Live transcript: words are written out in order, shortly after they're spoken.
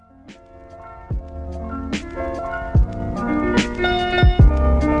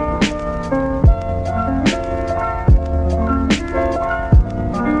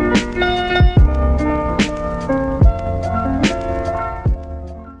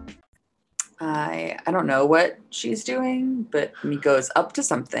I don't know what she's doing, but Miko's up to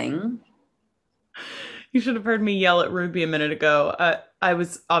something. You should have heard me yell at Ruby a minute ago. I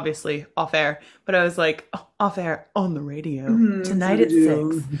was obviously off air, but I was like, "Oh, off air on the radio It's a tonight at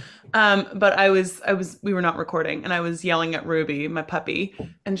video. 6." But we were not recording, and I was yelling at Ruby, my puppy,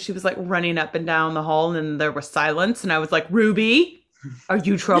 and she was like running up and down the hall, and then there was silence, and I was like, Ruby, are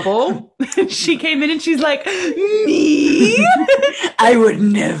you trouble? And she came in, and she's like, me? I would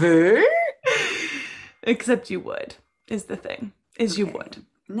never. Except you would, is the thing, is you Okay. would.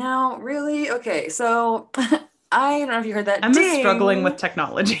 Now, really? Okay, so I don't know if you heard that Emma's struggling with ding.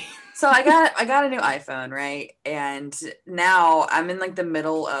 technology. So I got a new iPhone, right? And now I'm in like the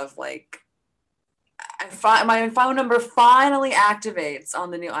middle of like my phone number finally activates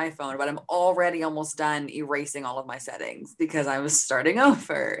on the new iPhone, but I'm already almost done erasing all of my settings because I was starting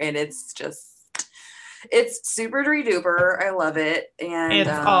over, and it's super duper. I love it, It's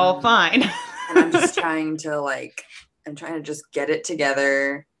all fine. and I'm just trying to I'm trying to just get it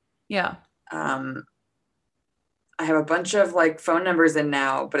together. Yeah. Um, I have a bunch of like phone numbers in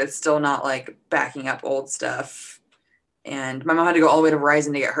now, but it's still not like backing up old stuff. And my mom had to go all the way to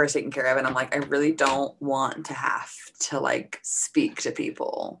Verizon to get hers taken care of. And I'm like, I really don't want to have to like speak to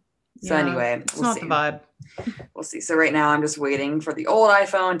people. So Yeah. anyway, It's we'll not the see. vibe. We'll see. So right now I'm just waiting for the old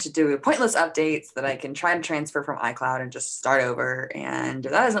iPhone to do pointless updates that I can try to transfer from iCloud and just start over. And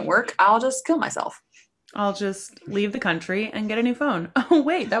if that doesn't work, I'll just kill myself. I'll just leave the country and get a new phone. Oh,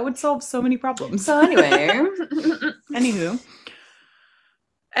 wait, that would solve so many problems. So anyway, Anywho,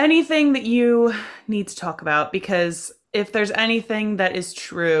 anything that you need to talk about, because if there's anything that is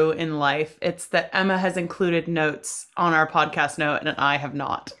true in life, it's that Emma has included notes on our podcast note and I have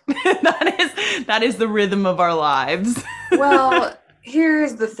not. That is the rhythm of our lives. well,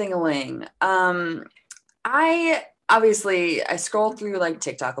 here's the thing-a-ling. I obviously I scroll through like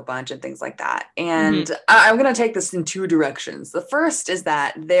TikTok a bunch and things like that. And Mhm. I'm gonna take this in two directions. The first is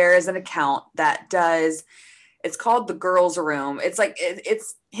that there is an account that does it's called the girls room. It's like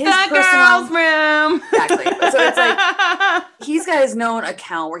it's his The girls' personal room. exactly. So it's like he's got his known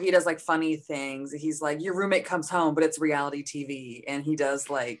account where he does like funny things. He's like your roommate comes home, but it's reality TV, and he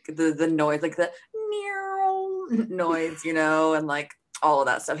does like the noise, like the noise, and like all of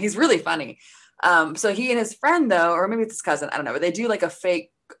that stuff. He's really funny. So he and his friend though, or maybe it's his cousin, I don't know, but they do like a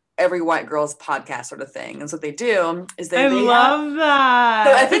fake every white girl's podcast sort of thing. And so what they do is I they have love so I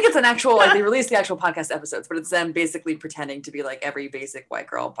that. think it's an actual like they release the actual podcast episodes, but it's them basically pretending to be like every basic white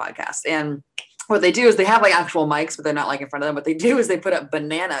girl podcast. And what they do is they have like actual mics, but they're not like in front of them. What they do is they put up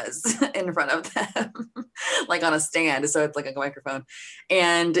bananas in front of them, like on a stand. So it's like a microphone.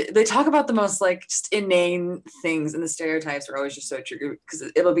 And they talk about the most like just inane things, and the stereotypes are always just so true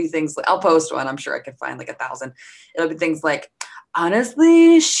because it'll be things like I'll post one, I'm sure I can find like 1,000. It'll be things like,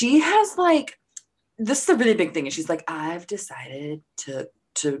 honestly, she has like this is a really big thing. And she's like, I've decided to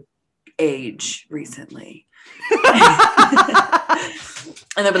age recently.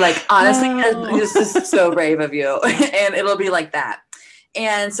 And they'll be like, honestly, Oh. this is so brave of you. And it'll be like that.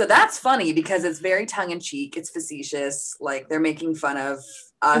 And so that's funny because it's very tongue in cheek. It's facetious. Like they're making fun of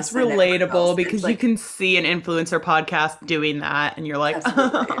It's us and everybody else. relatable It's because you like, can see an influencer podcast doing that, and you're like,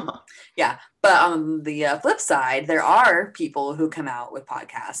 absolutely. Yeah. But on the flip side, there are people who come out with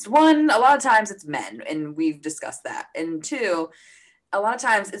podcasts. One, a lot of times it's men, and we've discussed that. And two, a lot of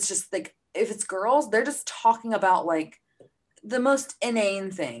times it's just like, if it's girls, they're just talking about like the most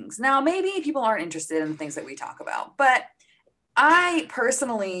inane things. Now, maybe people aren't interested in the things that we talk about, but I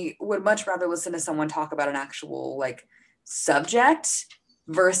personally would much rather listen to someone talk about an actual like subject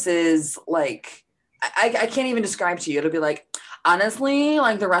versus like I can't even describe to you. It'll be like, honestly,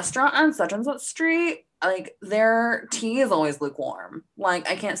 like the restaurant on such and such street, like their tea is always lukewarm. Like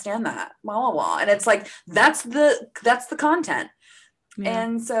I can't stand that. Blah blah blah. And it's like that's the content. yeah.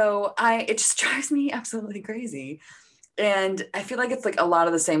 And so it just drives me absolutely crazy. And I feel like it's like a lot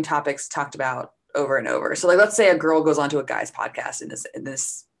of the same topics talked about over and over. So like let's say a girl goes onto a guy's podcast in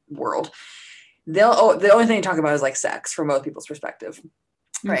this world. The only thing they talk about is like sex from both people's perspective.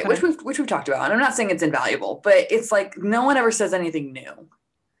 Right, Okay. which we've talked about. And I'm not saying it's invaluable, but it's like no one ever says anything new,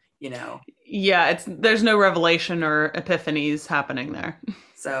 you know. Yeah, there's no revelation or epiphanies happening there.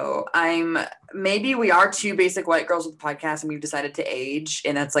 So maybe we are two basic white girls with a podcast and we've decided to age,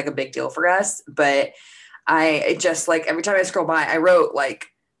 and that's like a big deal for us. But it just like every time I scroll by, I wrote like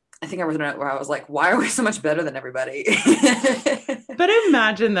I think I wrote a note where I was like, why are we so much better than everybody? But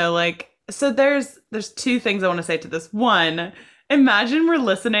imagine though, like, so there's two things I want to say to this. One, Imagine we're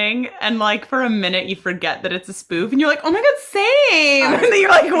listening and like for a minute you forget that it's a spoof and you're like, oh my God, same. And then you're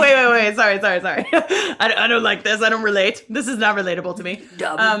like, wait. Sorry. I don't like this. I don't relate. This is not relatable to me.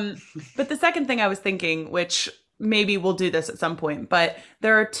 Dumb. But the second thing I was thinking, which maybe we'll do this at some point, but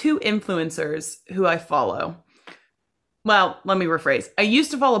there are two influencers who I follow. Well, let me rephrase. I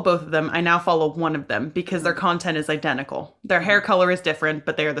used to follow both of them. I now follow one of them because their content is identical. Their hair color is different,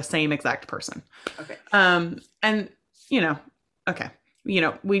 but they are the same exact person. Okay. And you know, okay.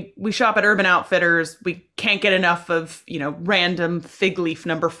 We shop at Urban Outfitters. We can't get enough of, random fig leaf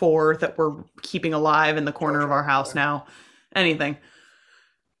number 4 that we're keeping alive in the corner of our house now. Anything.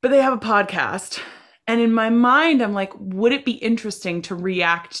 But they have a podcast. And in my mind, I'm like, would it be interesting to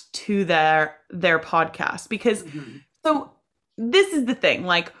react to their podcast? Because so this is the thing,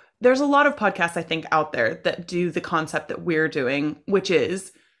 like there's a lot of podcasts I think out there that do the concept that we're doing, which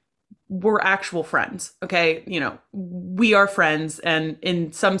is we're actual friends. Okay. We are friends. And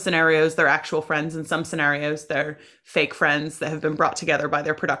in some scenarios, they're actual friends. In some scenarios, they're fake friends that have been brought together by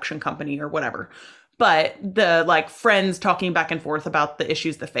their production company or whatever. But the like friends talking back and forth about the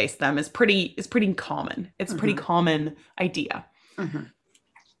issues that face them is pretty common. It's a pretty common idea.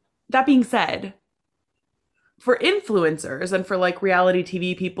 That being said, for influencers and for like reality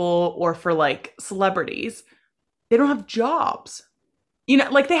TV people or for like celebrities, they don't have jobs.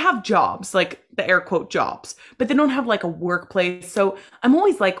 Like they have jobs, like the air quote jobs, but they don't have like a workplace. So I'm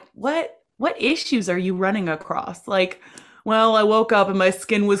always like, what issues are you running across? Like, well, I woke up and my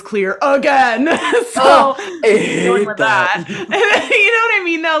skin was clear again. So dealing with that. You know what I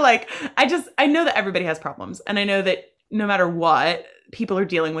mean? Though, like, I know that everybody has problems. And I know that no matter what, people are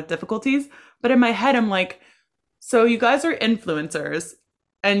dealing with difficulties. But in my head, I'm like, so you guys are influencers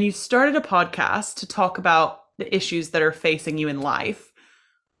and you started a podcast to talk about the issues that are facing you in life.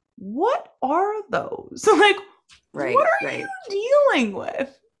 What are those? So like, what are you dealing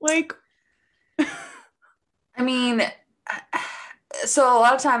with? Like, I mean, so a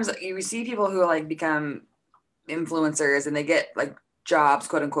lot of times you see people who like become influencers and they get like jobs,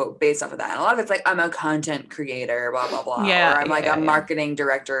 quote unquote, based off of that. And a lot of it's like, I'm a content creator, blah, blah, blah. Yeah, or I'm like a marketing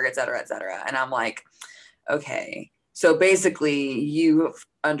director, et cetera, et cetera. And I'm like, okay. So basically you've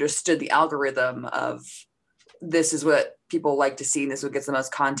understood the algorithm of this is what people like to see and this is what gets the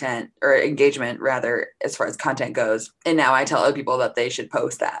most content or engagement rather as far as content goes. And now I tell other people that they should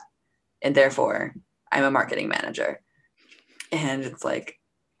post that. And therefore I'm a marketing manager. And it's like,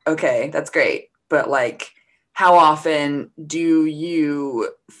 okay, that's great. But like, how often do you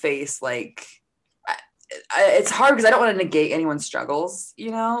face like, it's hard because I don't want to negate anyone's struggles,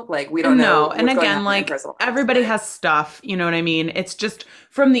 like we don't know. And again, like everybody has stuff, you know what I mean? It's just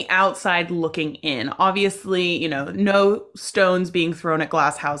from the outside looking in. Obviously, no stones being thrown at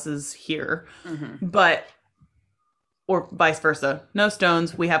glass houses here, but, or vice versa. No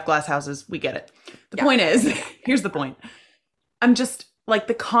stones. We have glass houses. We get it. The point is, here's the point. I'm just like,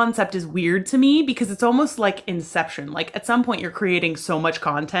 the concept is weird to me because it's almost like Inception. Like at some point you're creating so much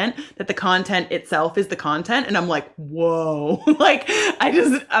content that the content itself is the content. And I'm like, whoa, like,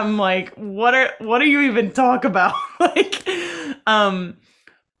 I'm like, what are you even talk about? Like,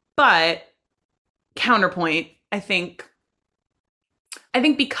 but counterpoint, I think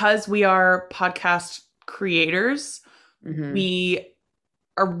because we are podcast creators, we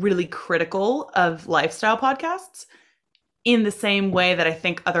are really critical of lifestyle podcasts in the same way that I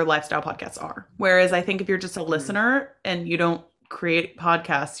think other lifestyle podcasts are. Whereas I think if you're just a listener and you don't create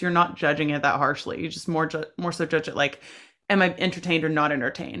podcasts, you're not judging it that harshly. You just more so judge it like, am I entertained or not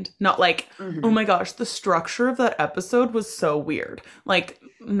entertained? Not like, oh my gosh, the structure of that episode was so weird. Like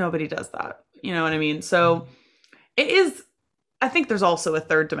nobody does that. You know what I mean? So it is, I think there's also a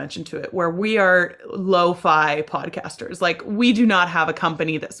third dimension to it where we are lo-fi podcasters. Like we do not have a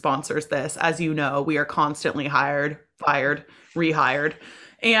company that sponsors this. As you know, we are constantly hired, fired, rehired.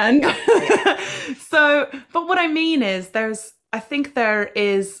 And so, but what I mean is I think there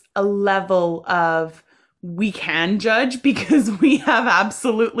is a level of we can judge because we have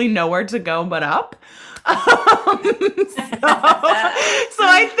absolutely nowhere to go but up. So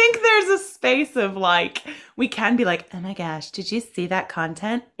I think there's a space of like, we can be like, oh my gosh, did you see that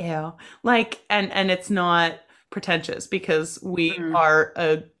content? Ew. Like, and it's not pretentious because we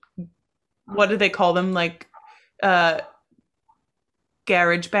are what do they call them? Like,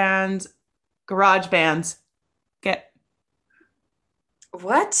 garage bands. Get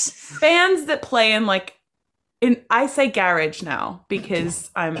what? Bands that play in like, I say garage now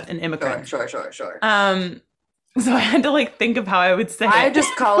because I'm an immigrant. Sure. So I had to like think of how I would say I it.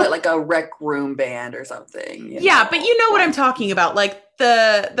 just call it like a rec room band or something. Yeah, but you know what I'm talking about. Like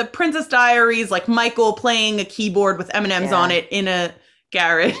the Princess Diaries, like Michael playing a keyboard with M&Ms on it in a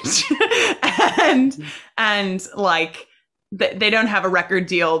garage, and like they don't have a record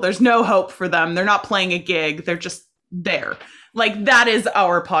deal. There's no hope for them. They're not playing a gig. They're just there. Like, that is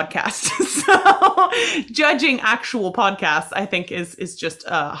our podcast. So judging actual podcasts, I think, is just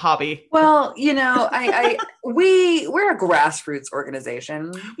a hobby. Well, you know, we're a grassroots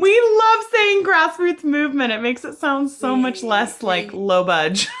organization. We love saying grassroots movement. It makes it sound so much less like low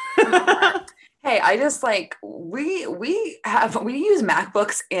budge. Hey, I just like we use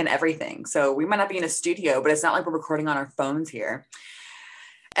MacBooks in everything. So we might not be in a studio, but it's not like we're recording on our phones here.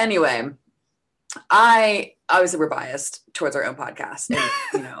 Anyway, obviously we're biased towards our own podcast. And,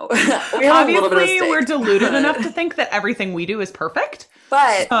 you know, we have obviously a little bit of stake. We're deluded enough to think that everything we do is perfect.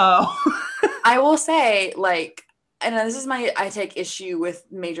 But I will say, like, and this is I take issue with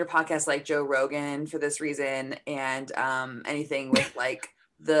major podcasts like Joe Rogan for this reason, and anything with like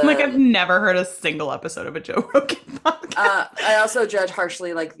I've never heard a single episode of a Joe Rogan podcast. I also judge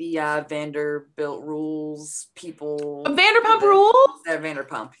harshly like the Vanderbilt Rules people. Vanderpump Rules?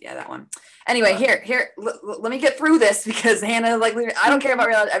 Vanderpump, yeah, that one. Anyway, here, let me get through this because Hannah, like, I don't care about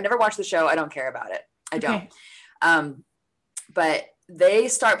reality. I've never watched the show. I don't care about it. I don't. Okay. But they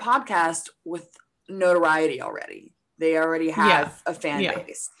start podcast with notoriety already. They already have a fan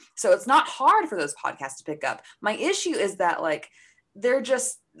base. So it's not hard for those podcasts to pick up. My issue is that, like,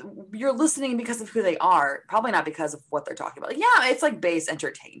 you're listening because of who they are, probably not because of what they're talking about. Like, yeah, it's like base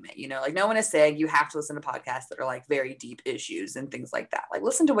entertainment, you know, like no one is saying you have to listen to podcasts that are like very deep issues and things like that. Like,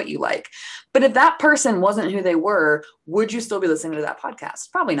 listen to what you like. But if that person wasn't who they were, would you still be listening to that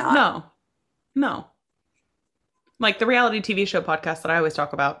podcast? Probably not. No. Like the reality TV show podcast that I always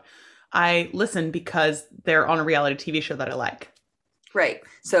talk about, I listen because they're on a reality TV show that I like. Right.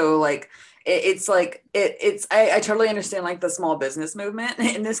 So like, it's like I totally understand like the small business movement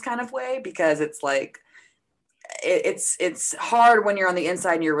in this kind of way, because it's like it's hard when you're on the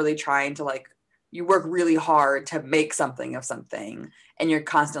inside and you're really trying to, like, you work really hard to make something of something and you're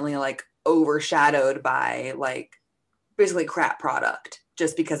constantly like overshadowed by like basically crap product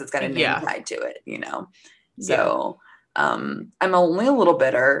just because it's got a name tied to it, you know. So I'm only a little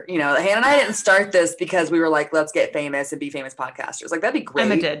bitter, you know. Hannah and I didn't start this because we were like, let's get famous and be famous podcasters. Like, that'd be great.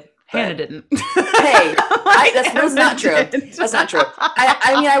 Emma did. Hannah didn't. Hey, that's not true. That's not true.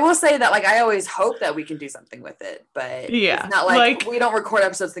 I mean, I will say that, like, I always hope that we can do something with it, but it's not like we don't record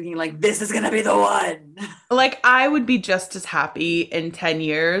episodes thinking like this is going to be the one. Like, I would be just as happy in 10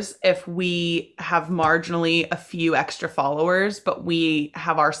 years if we have marginally a few extra followers, but we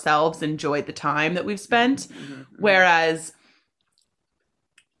have ourselves enjoyed the time that we've spent. Mm-hmm. Whereas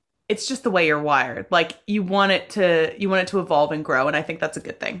it's just the way you're wired. Like, you want it to evolve and grow. And I think that's a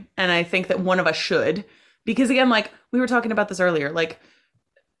good thing. And I think that one of us should, because again, like we were talking about this earlier, like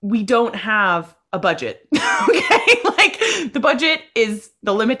we don't have a budget. Okay. Like,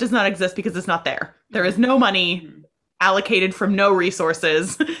 the limit does not exist because it's not there. There is no money allocated from no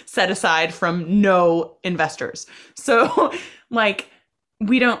resources set aside from no investors. So like,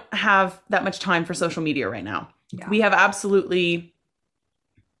 we don't have that much time for social media right now. Yeah. We have absolutely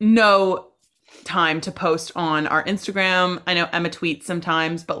no time to post on our Instagram. I know Emma tweets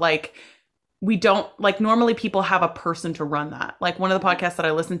sometimes, but like, we don't, like, normally people have a person to run that. Like, one of the podcasts that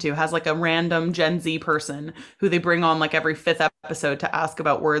I listen to has like a random Gen Z person who they bring on like every 5th episode to ask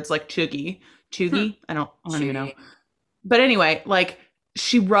about words like chuggy. I don't even know. But anyway, like,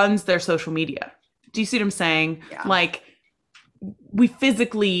 she runs their social media. Do you see what I'm saying? Yeah. Like, we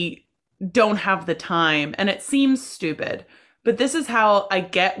physically don't have the time, and it seems stupid. But this is how I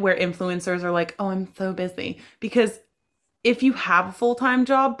get where influencers are like, oh, I'm so busy. Because if you have a full-time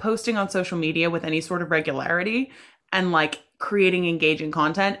job, posting on social media with any sort of regularity and like creating engaging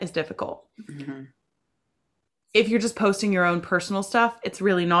content is difficult. Mm-hmm. If you're just posting your own personal stuff, it's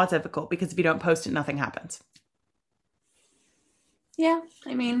really not difficult, because if you don't post it, nothing happens. Yeah.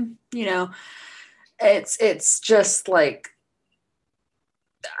 I mean, you know, it's just like,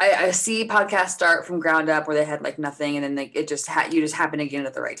 I see podcasts start from ground up where they had like nothing, and then you just happen to get it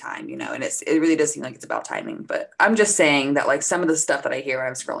at the right time, you know, and it really does seem like it's about timing. But I'm just saying that, like, some of the stuff that I hear when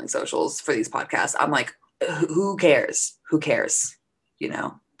I'm scrolling socials for these podcasts, I'm like, who cares? Who cares? You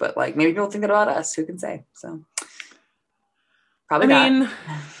know, but like, maybe people think that about us. Who can say? So probably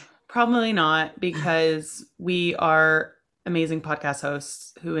not, because we are amazing podcast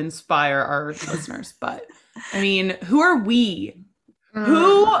hosts who inspire our listeners. But I mean, who are we?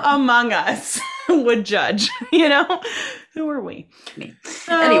 Who among us would judge? You know, who are we? Me.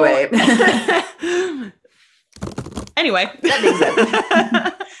 So, anyway, that being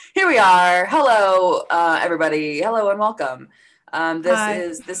said, here we are. Hello, everybody. Hello and welcome. Hi.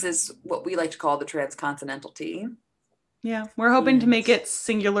 This is what we like to call the transcontinental tea. Yeah, we're hoping to And make it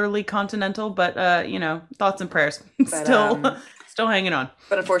singularly continental, but thoughts and prayers. but Still still hanging on.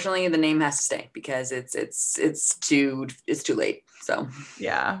 but unfortunately the name has to stay because it's too late. So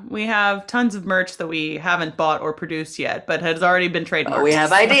Yeah, we have tons of merch that we haven't bought or produced yet, but has already been but we trademarked. have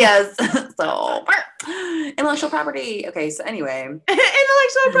So ideas. So intellectual property. Okay, so anyway,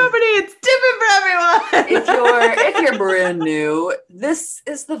 intellectual property, it's different for if everyone. you're brand new, this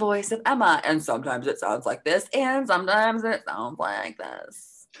is the voice of Emma, and sometimes it sounds like this, and sometimes it sounds like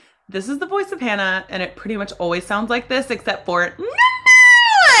this. This is the voice of Hannah, and it pretty much always sounds like this, except for number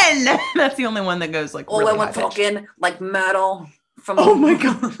one. That's the only one that goes like Oh, I really high want pitched. talking like metal Oh my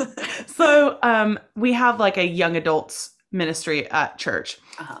god. from. So we have like a young adults ministry at church.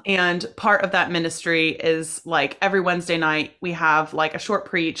 Uh-huh. And part of that ministry is like every Wednesday night we have like a short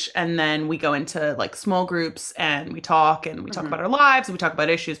preach, and then we go into like small groups and we talk Mm-hmm. about our lives and we talk about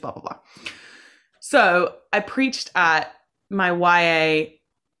issues, blah blah blah. So I preached at my YA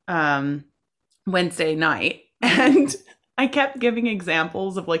Wednesday night, and I kept giving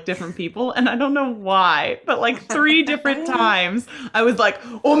examples of like different people, and I don't know why, but like three different times I was like,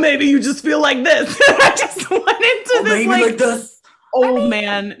 "Oh, maybe you just feel like this." I just went into Or this maybe like like this. old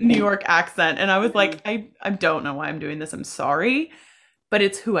man New York accent, and I was like, I don't know why I'm doing this. I'm sorry, but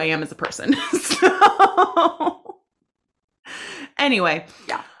it's who I am as a person. So anyway,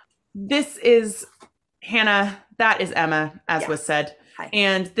 Yeah. this is Hannah. That is Emma, as was Yes. said. Hi.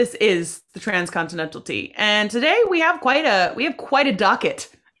 And this is the Transcontinental Tea. And today we have quite a docket,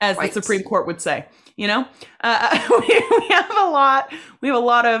 as Right. the Supreme Court would say. You know, we have a lot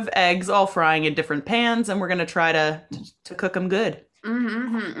of eggs all frying in different pans, and we're gonna try to cook them good.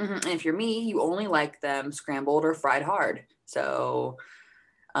 Mm-hmm, mm-hmm. And if you're me, you only like them scrambled or fried hard. So,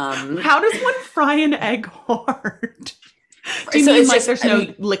 How does one fry an egg hard? Do you so mean it's like just, there's I no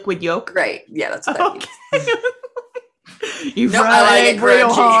mean, liquid yolk? right? Yeah, that's what that means. Okay. You No, fry I an like egg it real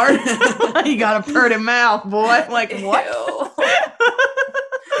crunchy. hard. You got a pretty mouth, boy. Like what? Ew.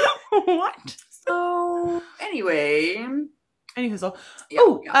 What? So anyway, Anywho, so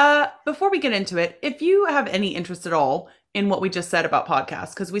yeah. before we get into it, if you have any interest at all in what we just said about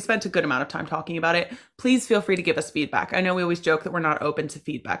podcasts, because we spent a good amount of time talking about it, please feel free to give us feedback. I know we always joke that we're not open to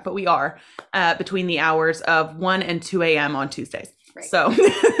feedback, but we are between the hours of 1 and 2 a.m. on Tuesdays. Right. So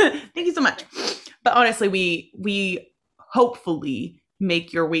thank you so much. But honestly, we hopefully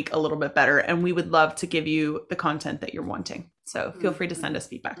make your week a little bit better, and we would love to give you the content that you're wanting. So feel free to send us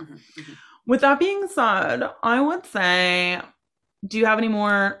feedback. Mm-hmm, mm-hmm. With that being said, I would say, do you have any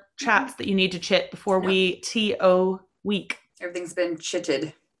more chats that you need to chit before we TO week? Everything's been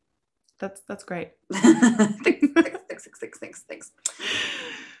chitted. That's great. Thanks.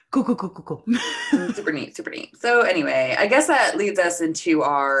 Cool. Super neat, super neat. So anyway, I guess that leads us into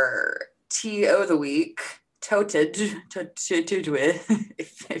our TO of the week. Toted,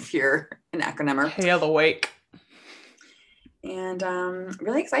 if you're an acronymer. Hail the wake. And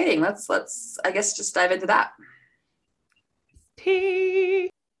really exciting. Let's I guess just dive into that. Tea.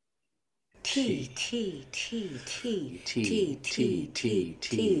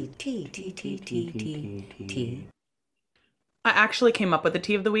 I actually came up with the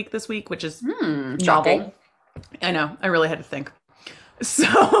tea of the week this week, which is novel. Shocking. I know. I really had to think.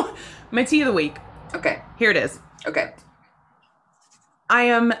 So, my tea of the week. Okay. Here it is. Okay. I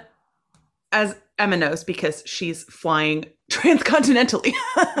am, as Emma knows, because she's flying transcontinentally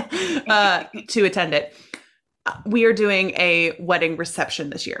to attend it. We are doing a wedding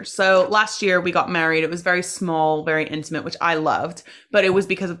reception this year. So last year we got married. It was very small, very intimate, which I loved, but it was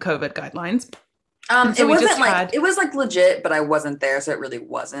because of COVID guidelines. So it was like legit, but I wasn't there, so it really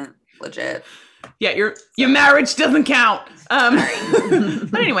wasn't legit. Yeah, your marriage doesn't count.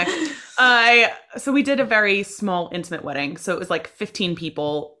 But anyway, so we did a very small, intimate wedding. So it was like 15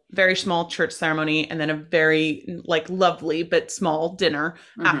 people, very small church ceremony, and then a very like lovely but small dinner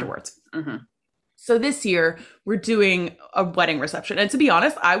afterwards. Mm-hmm. So this year we're doing a wedding reception. And to be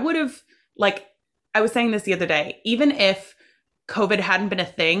honest, I would have, like, I was saying this the other day, even if COVID hadn't been a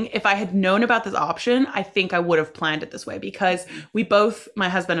thing, if I had known about this option, I think I would have planned it this way, because my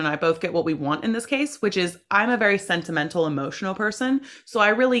husband and I both get what we want in this case, which is I'm a very sentimental, emotional person. So I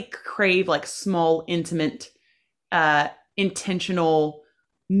really crave like small, intimate, intentional,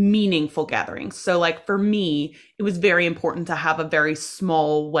 meaningful gatherings. So like for me, it was very important to have a very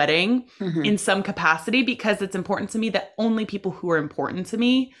small wedding in some capacity, because it's important to me that only people who are important to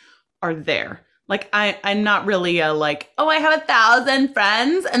me are there. Like I'm not really a like, oh, I have 1,000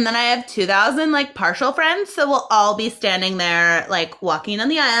 friends and then I have 2,000 like partial friends. So we'll all be standing there like walking down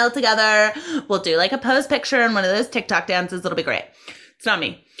the aisle together. We'll do like a pose picture and one of those TikTok dances. It'll be great. It's not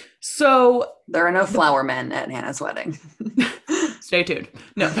me. So there are no flower men at Hannah's wedding. Stay tuned.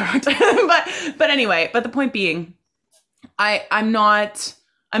 No, there aren't. but anyway, but the point being, I'm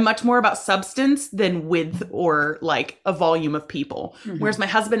much more about substance than width or like a volume of people. Mm-hmm. Whereas my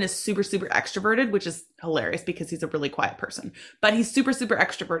husband is super, super extroverted, which is hilarious because he's a really quiet person, but he's super, super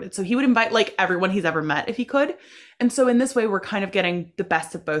extroverted. So he would invite like everyone he's ever met if he could. And so in this way, we're kind of getting the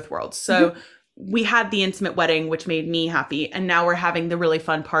best of both worlds. So we had the intimate wedding, which made me happy. And now we're having the really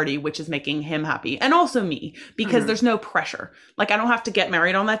fun party, which is making him happy. And also me, because there's no pressure. Like I don't have to get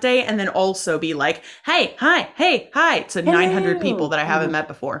married on that day and then also be like, hey, hi, hey, hi, to 900 people that I haven't met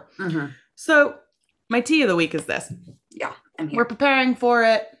before. So my tea of the week is this. Yeah, I'm here. We're preparing for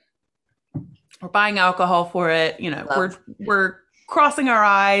it. We're buying alcohol for it. You know, we're crossing our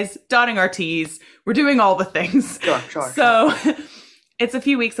I's, dotting our T's. We're doing all the things. Sure. So it's a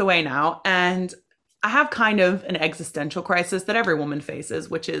few weeks away now, and I have kind of an existential crisis that every woman faces,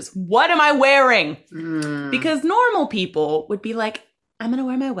 which is, what am I wearing? Because normal people would be like, I'm going to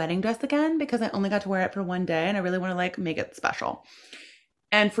wear my wedding dress again because I only got to wear it for one day and I really want to like make it special.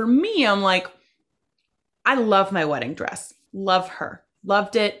 And for me, I'm like, I love my wedding dress. Love her.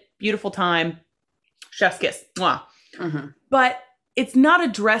 Loved it. Beautiful time. Chef's kiss. Mwah. But it's not a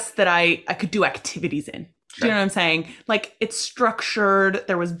dress that I could do activities in. Do you know what I'm saying? Like it's structured.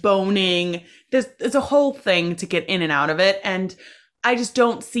 There was boning. There's a whole thing to get in and out of it. And I just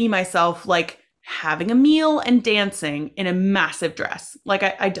don't see myself like having a meal and dancing in a massive dress. Like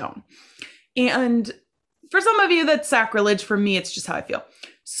I don't. And for some of you, that's sacrilege. For me, it's just how I feel.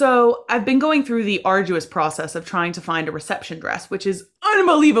 So I've been going through the arduous process of trying to find a reception dress, which is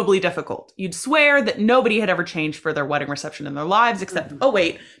unbelievably difficult. You'd swear that nobody had ever changed for their wedding reception in their lives, except, oh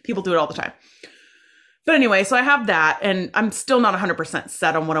wait, people do it all the time. But anyway, so I have that, and I'm still not 100%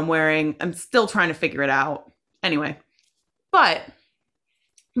 set on what I'm wearing. I'm still trying to figure it out. Anyway, but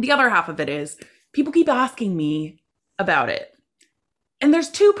the other half of it is people keep asking me about it. And there's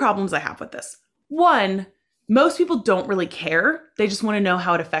two problems I have with this. One, most people don't really care. They just want to know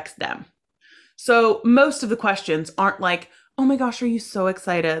how it affects them. So most of the questions aren't like, oh my gosh, are you so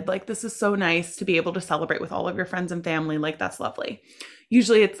excited? Like, this is so nice to be able to celebrate with all of your friends and family. Like, that's lovely.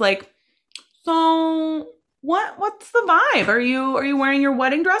 Usually it's like, so what's the vibe? Are you wearing your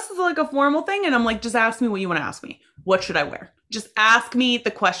wedding dress? Is it like a formal thing? And I'm like, just ask me what you want to ask me. What should I wear? Just ask me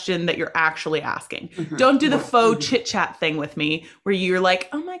the question that you're actually asking. Don't do the faux chit chat thing with me where you're like,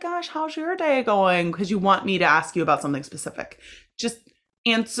 oh my gosh, how's your day going? Because you want me to ask you about something specific. Just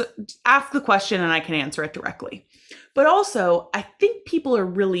ask the question and I can answer it directly. But also, I think people are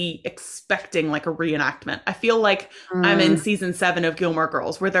really expecting like a reenactment. I feel like I'm in season 7 of Gilmore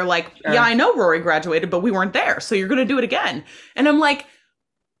Girls where they're like, yeah, I know Rory graduated, but we weren't there. So you're going to do it again. And I'm like,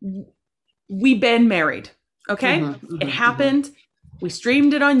 we've been married. Okay. It happened. We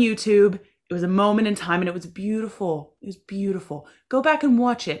streamed it on YouTube. It was a moment in time and it was beautiful. It was beautiful. Go back and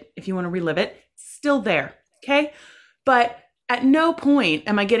watch it if you want to relive it. It's still there. Okay. But at no point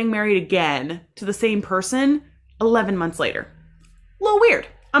am I getting married again to the same person 11 months later. A little weird.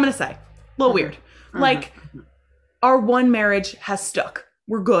 I'm going to say a little weird. Like our one marriage has stuck.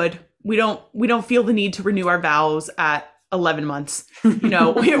 We're good. We don't feel the need to renew our vows at 11 months. You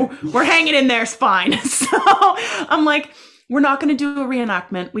know, we're hanging in there fine. So I'm like, we're not going to do a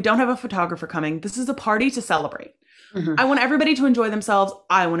reenactment. We don't have a photographer coming. This is a party to celebrate. I want everybody to enjoy themselves.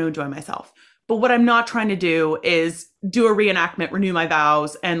 I want to enjoy myself. But what I'm not trying to do is do a reenactment, renew my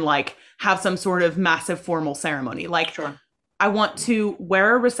vows, and like have some sort of massive formal ceremony. Like, I want to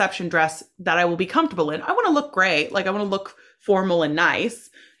wear a reception dress that I will be comfortable in. I want to look great. Like, I want to look formal and nice.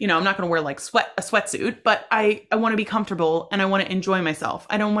 You know, I'm not going to wear like a sweatsuit, but I want to be comfortable and I want to enjoy myself.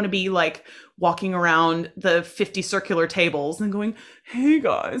 I don't want to be like walking around the 50 circular tables and going, hey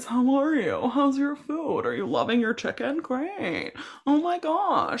guys, how are you? How's your food? Are you loving your chicken? Great. Oh my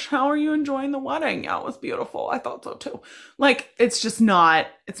gosh. How are you enjoying the wedding? Yeah, it was beautiful. I thought so too. Like, it's not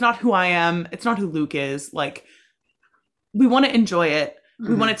who I am. It's not who Luke is. Like, we want to enjoy it.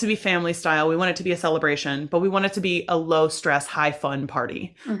 We want it to be family style. We want it to be a celebration, but we want it to be a low stress, high fun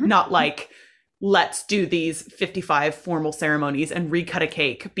party. Not like, let's do these 55 formal ceremonies and recut a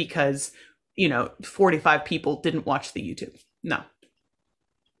cake because, 45 people didn't watch the YouTube. No.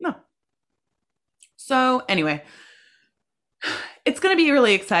 So anyway, it's going to be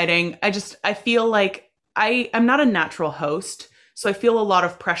really exciting. I feel like I'm not a natural host. So I feel a lot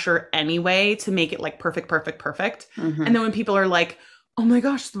of pressure anyway to make it like perfect. And then when people are like, oh my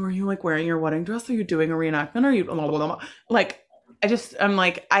gosh, so are you like wearing your wedding dress? Are you doing a reenactment? Are you blah, blah, blah, blah? Like, I'm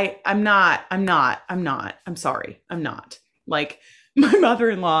like, I'm sorry. I'm not. Like, my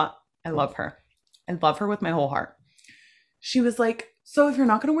mother-in-law, I love her. I love her with my whole heart. She was like, so if you're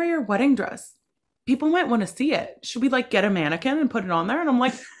not going to wear your wedding dress, people might want to see it. Should we like get a mannequin and put it on there? And I'm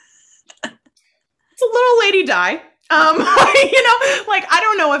like, it's a little lady die. Like I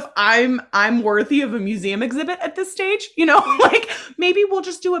don't know if I'm worthy of a museum exhibit at this stage. Like maybe we'll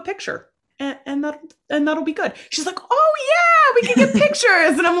just do a picture and that'll be good. She's like, oh yeah, we can get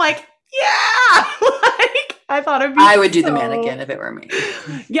pictures, and I'm like, yeah. Like I thought I would do the mannequin if it were me.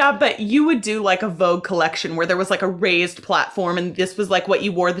 Yeah, but you would do like a Vogue collection where there was like a raised platform, and this was like what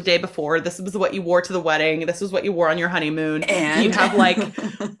you wore the day before. This was what you wore to the wedding. This was what you wore on your honeymoon. And you have like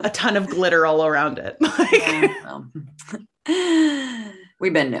a ton of glitter all around it.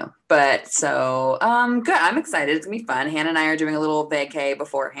 We've been new, but so good. I'm excited. It's gonna be fun. Hannah and I are doing a little vacay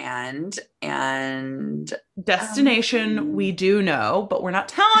beforehand, and destination we do know, but we're not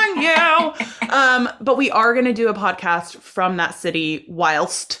telling you. But we are gonna do a podcast from that city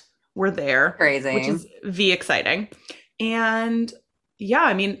whilst we're there. Crazy, which is exciting. And yeah,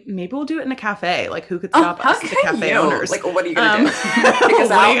 I mean, maybe we'll do it in a cafe. Like, who could stop us? The cafe owners. Like, what are you gonna do?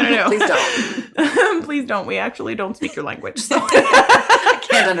 What are you gonna do? Please don't. Please don't. We actually don't speak your language. So. I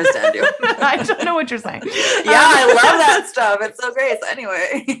can't understand you. I don't know what you're saying. Yeah, I love that stuff. It's so great. So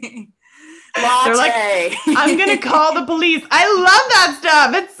anyway. Latte. They're like, I'm gonna call the police. I love that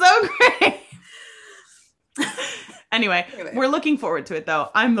stuff. It's so great. Anyway, we're looking forward to it though.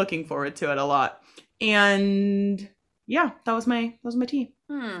 I'm looking forward to it a lot. And yeah, that was my tea.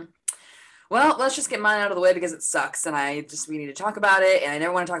 Well, let's just get mine out of the way because it sucks, and we need to talk about it, and I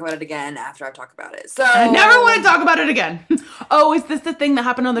never want to talk about it again after I talk about it. So I never want to talk about it again. Oh, is this the thing that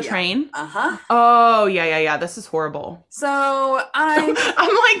happened on the train? Uh-huh. Oh, yeah. This is horrible. So I'm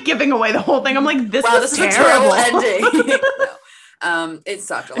like giving away the whole thing. I'm like, this was terrible. A terrible ending. No. It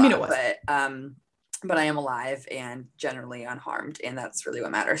sucked a lot. I mean, it was. But I am alive and generally unharmed, and that's really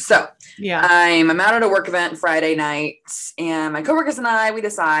what matters. So yeah, I'm out at a work event Friday night, and my coworkers and I, we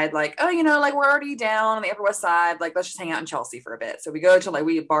decide like, oh, like we're already down on the Upper West Side. Like, let's just hang out in Chelsea for a bit. So we go to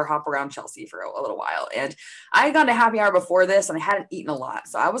we bar hop around Chelsea for a little while. And I had gone to happy hour before this, and I hadn't eaten a lot.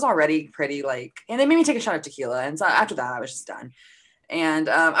 So I was already pretty and they made me take a shot of tequila. And so after that, I was just done. And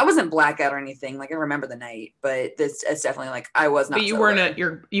I wasn't blackout or anything. Like I remember the night, but it's definitely like I was not. But you weren't at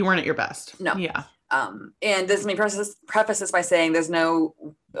your best. No. Yeah. And this, let me preface this by saying there's no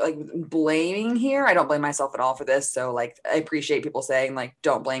like blaming here. I don't blame myself at all for this. So like, I appreciate people saying like,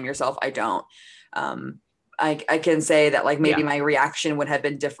 don't blame yourself. I don't. I can say that like maybe my reaction would have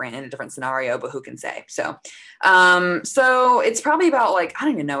been different in a different scenario, but who can say? So, so it's probably about like, I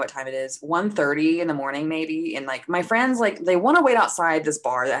don't even know what time it is, 1:30 in the morning, maybe. And like my friends, like they want to wait outside this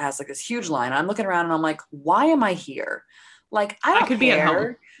bar that has like this huge line. I'm looking around and I'm like, why am I here? Like, I don't could care. Be at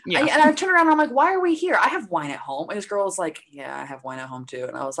home. Yeah. And I turn around and I'm like, why are we here? I have wine at home. And this girl was like, yeah, I have wine at home too.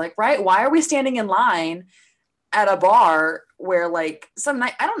 And I was like, right. Why are we standing in line at a bar where like some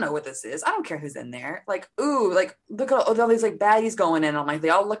night, I don't know what this is. I don't care who's in there. Like, ooh, like look at all these like baddies going in. I'm like, they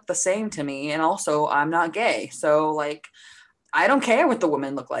all look the same to me. And also I'm not gay. So like, I don't care what the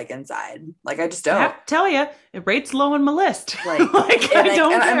women look like inside. Like, I just don't. I have to tell you, it rates low on my list. Like I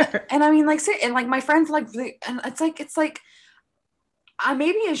don't care. And I mean, like, and like my friends, like, and it's like,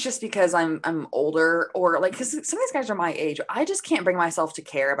 maybe it's just because I'm older or like, because some of these guys are my age. I just can't bring myself to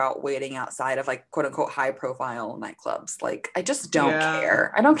care about waiting outside of like quote unquote high profile nightclubs. Like, I just don't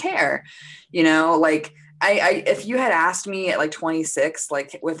care. I don't care. Like I if you had asked me at like 26,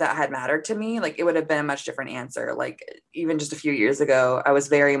 like if that had mattered to me, like it would have been a much different answer. Like even just a few years ago, I was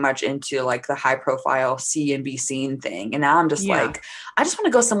very much into like the high profile see and be seen thing. And now I'm just like, I just want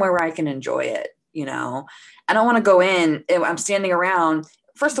to go somewhere where I can enjoy it. I don't want to go in. I'm standing around.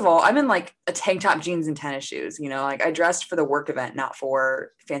 First of all, I'm in like a tank top, jeans, and tennis shoes. Like I dressed for the work event, not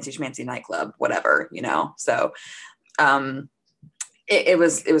for fancy schmancy nightclub, whatever. So, it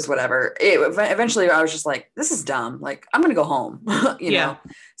was whatever. Eventually, I was just like, this is dumb. Like I'm gonna go home. know.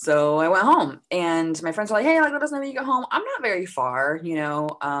 So I went home, and my friends were like, hey, like let us know when you get home. I'm not very far.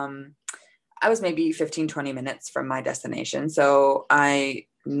 I was maybe 15, 20 minutes from my destination. So I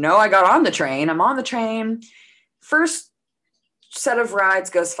got on the train. I'm on the train. First set of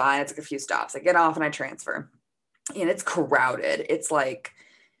rides goes fine. It's like a few stops. I get off and I transfer. And it's crowded. It's like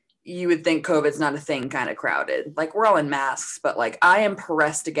you would think COVID's not a thing kind of crowded. Like we're all in masks, but like I am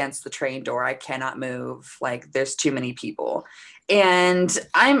pressed against the train door. I cannot move. Like there's too many people. And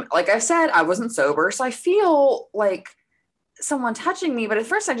I'm, like I said, I wasn't sober. So I feel like someone touching me, but at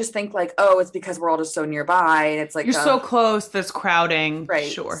first I just think like, oh, it's because we're all just so nearby, and it's like, You're so close, there's crowding.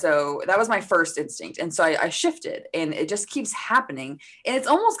 right. Sure. So that was my first instinct. And so I shifted, and it just keeps happening. And it's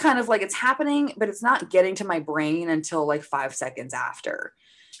almost kind of like it's happening, but it's not getting to my brain until like 5 seconds after.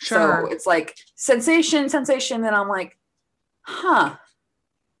 So Sure. it's like sensation, sensation. Then I'm like, huh,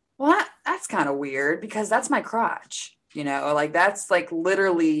 well, that's kind of weird because that's my crotch, like that's like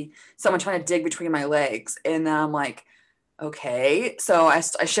literally someone trying to dig between my legs. And then I'm like, okay. So I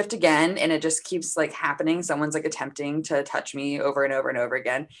shift again, and it just keeps like happening. Someone's like attempting to touch me over and over and over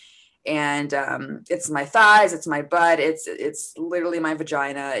again. And it's my thighs, it's my butt, it's literally my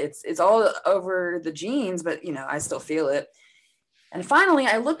vagina. It's all over the jeans, but I still feel it. And finally,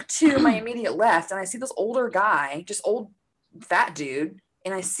 I look to my immediate left, and I see this older guy, just old fat dude.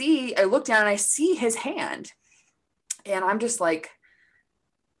 And I look down and I see his hand. And I'm just like,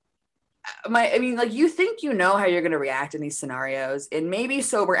 I mean, like, you think how you're going to react in these scenarios. And maybe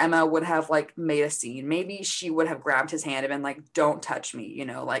sober Emma would have like made a scene. Maybe she would have grabbed his hand and been like, don't touch me.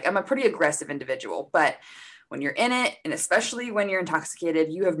 Like, I'm a pretty aggressive individual. But when you're in it, and especially when you're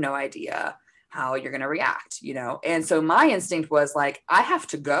intoxicated, you have no idea how you're going to react, And so my instinct was like, I have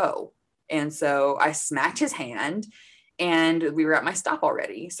to go. And so I smacked his hand, and we were at my stop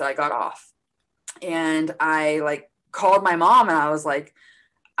already. So I got off, and I like called my mom, and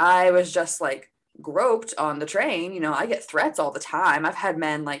I was just like groped on the train. I get threats all the time. I've had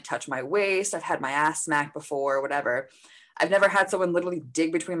men like touch my waist. I've had my ass smacked before, whatever. I've never had someone literally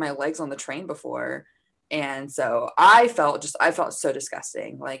dig between my legs on the train before. And so I felt so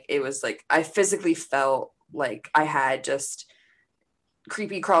disgusting. Like, it was like, I physically felt like I had just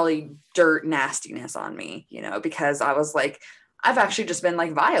creepy, crawly dirt nastiness on me, because I was like, I've actually just been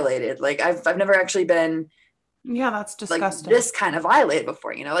like violated. Like, I've never actually been Yeah, that's like disgusting. this kind of violated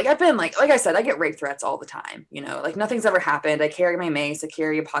before, like I've been like I said, I get rape threats all the time, like nothing's ever happened. I carry my mace, I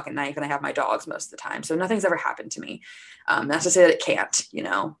carry a pocket knife, and I have my dogs most of the time. So nothing's ever happened to me. Not to say that it can't,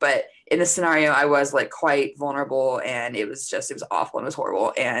 but in this scenario, I was like quite vulnerable, and it was awful, and it was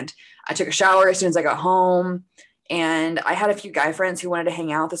horrible. And I took a shower as soon as I got home. And I had a few guy friends who wanted to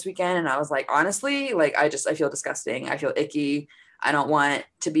hang out this weekend. And I was like, honestly, like, I feel disgusting. I feel icky. I don't want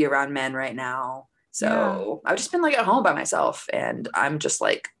to be around men right now. Yeah. So I've just been like at home by myself, and I'm just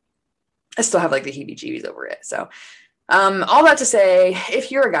like, I still have like the heebie jeebies over it. So, all that to say, if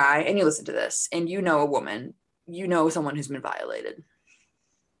you're a guy and you listen to this and a woman, someone who's been violated.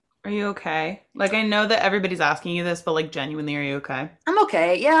 Are you okay? Like, I know that everybody's asking you this, but like, genuinely, are you okay? I'm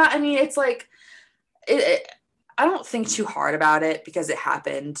okay. Yeah. I mean, it's like, I don't think too hard about it because it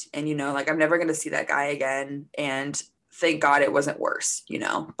happened, and, like, I'm never going to see that guy again. And thank God it wasn't worse,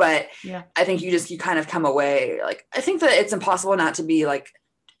 but Yeah. I think you kind of come away. Like, I think that it's impossible not to be like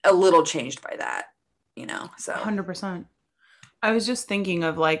a little changed by that, so. 100%. I was just thinking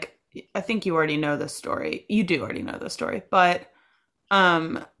of like, I think you already know this story. You do already know this story, but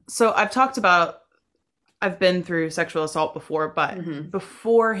so I've been through sexual assault before, but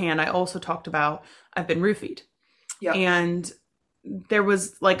beforehand I also talked about I've been roofied. Yep. And there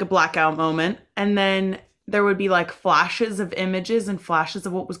was like a blackout moment, and then there would be like flashes of images and flashes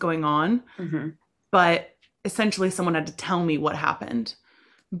of what was going on. But essentially someone had to tell me what happened.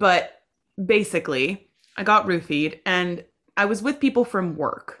 But basically, I got roofied, and I was with people from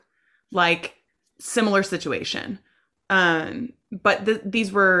work, like similar situation. But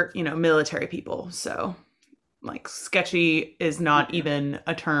these were, military people. So like sketchy is not even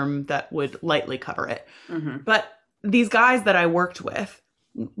a term that would lightly cover it. But these guys that I worked with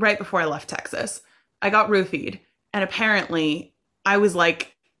right before I left Texas, I got roofied. And apparently I was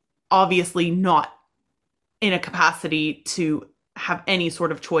like, obviously not in a capacity to have any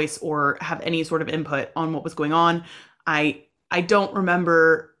sort of choice or have any sort of input on what was going on. I don't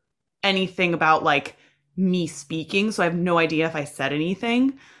remember anything about like me speaking, so I have no idea if I said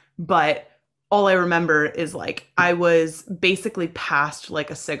anything, but all I remember is like I was basically passed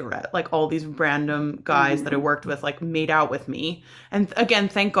like a cigarette. Like all these random guys that I worked with like made out with me. And again,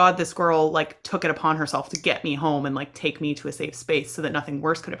 thank God this girl like took it upon herself to get me home and like take me to a safe space so that nothing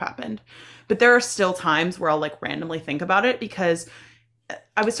worse could have happened. But there are still times where I'll like randomly think about it, because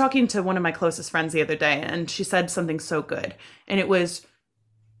I was talking to one of my closest friends the other day, and she said something so good. And it was,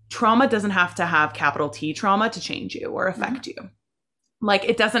 trauma doesn't have to have capital T trauma to change you or affect you. Like,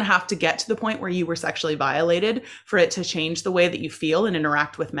 it doesn't have to get to the point where you were sexually violated for it to change the way that you feel and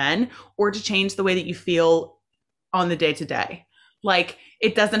interact with men, or to change the way that you feel on the day to day. Like,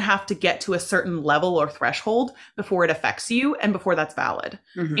 it doesn't have to get to a certain level or threshold before it affects you and before that's valid.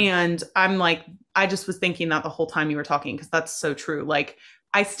 And I'm like, I just was thinking that the whole time you were talking, because that's so true. Like,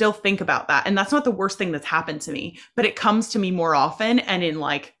 I still think about that. And that's not the worst thing that's happened to me, but it comes to me more often and in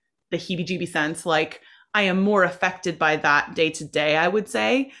like the heebie jeebie sense. Like I am more affected by that day to day, I would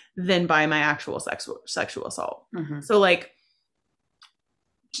say, than by my actual sexual assault. Mm-hmm. So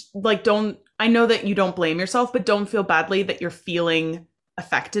don't, I know that you don't blame yourself, but don't feel badly that you're feeling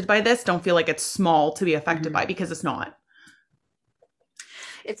affected by this. Don't feel like it's small to be affected Mm-hmm. by, because it's not.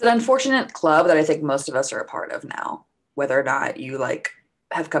 It's an unfortunate club that I think most of us are a part of now, whether or not you like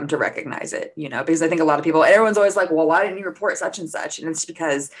have come to recognize it, because I think a lot of people, everyone's always like, well, why didn't you report such and such? And it's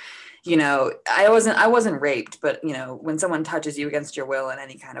because, I wasn't raped, but when someone touches you against your will in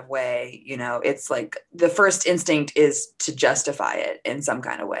any kind of way, it's like the first instinct is to justify it in some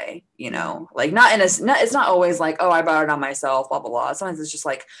kind of way, like it's not always like, oh, I brought it on myself, blah, blah, blah. Sometimes it's just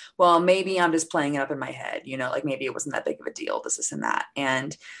like, well, maybe I'm just playing it up in my head, like maybe it wasn't that big of a deal, this and that.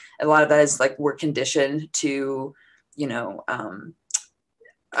 And a lot of that is like, we're conditioned to,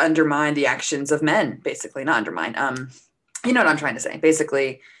 undermine the actions of men, basically, not undermine, you know what I'm trying to say,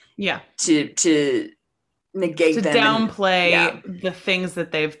 basically, Yeah. to negate To them. And yeah, downplay the things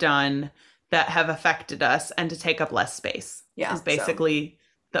that they've done that have affected us and to take up less space yeah, is basically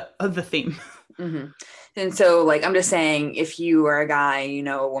the theme. Mm-hmm. And so, like, I'm just saying, if you are a guy,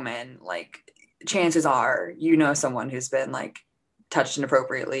 a woman, like, chances are, someone who's been like touched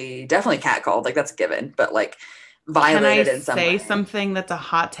inappropriately, definitely catcalled, like that's a given, but like Can I violated in some say way. something that's a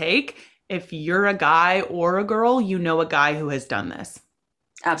hot take? If you're a guy or a girl, you know a guy who has done this.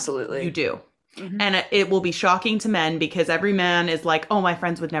 You Absolutely. do. Mm-hmm. And it will be shocking to men because every man is like, oh, my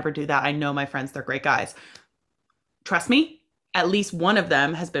friends would never do that. I know my friends, they're great guys. Trust me, at least one of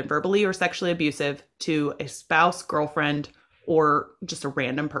them has been verbally or sexually abusive to a spouse, girlfriend, or just a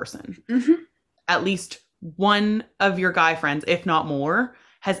random person. Mm-hmm. At least one of your guy friends, if not more,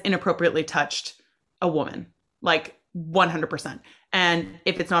 has inappropriately touched a woman. Like 100%. And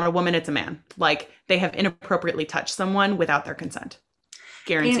if it's not a woman, it's a man. Like they have inappropriately touched someone without their consent.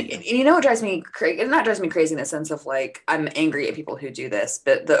 Guarantee you. What drives me crazy? It not drives me crazy in the sense of like I'm angry at people who do this,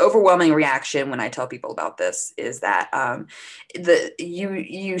 but the overwhelming reaction when I tell people about this is that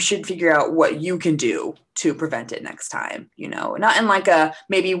you should figure out what you can do to prevent it next time. Not in like a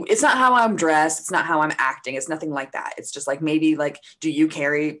maybe it's not how I'm dressed, it's not how I'm acting, it's nothing like that. It's just like maybe like, do you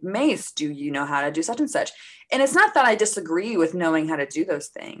carry mace? Do you know how to do such and such? And it's not that I disagree with knowing how to do those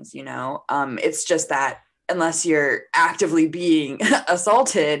things. It's just that unless you're actively being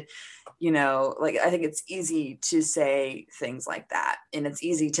assaulted, like I think it's easy to say things like that. And it's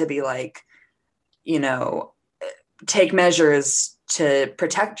easy to be like, you know, take measures to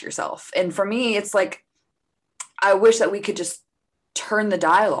protect yourself. And for me, it's like, I wish that we could just turn the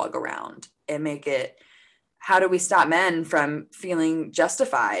dialogue around and make it, how do we stop men from feeling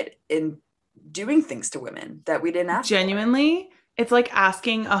justified in doing things to women that we didn't ask for? Genuinely, it's like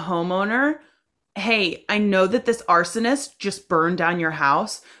asking a homeowner, hey, I know that this arsonist just burned down your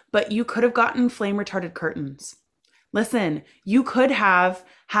house, but you could have gotten flame retardant curtains. Listen, you could have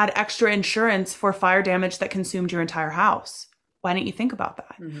had extra insurance for fire damage that consumed your entire house. Why didn't you think about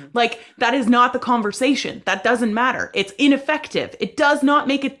that? Mm-hmm. Like, that is not the conversation. That doesn't matter. It's ineffective. It does not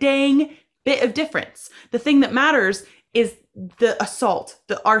make a dang bit of difference. The thing that matters is the assault,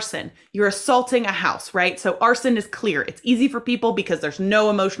 the arson. You're assaulting a house, right? So arson is clear. It's easy for people because there's no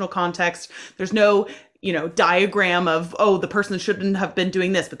emotional context. There's no, diagram of, oh, the person shouldn't have been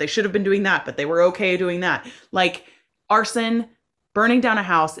doing this, but they should have been doing that, but they were okay doing that. Like arson, burning down a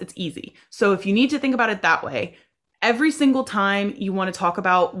house, it's easy. So if you need to think about it that way, every single time you want to talk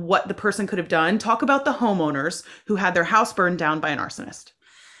about what the person could have done, talk about the homeowners who had their house burned down by an arsonist.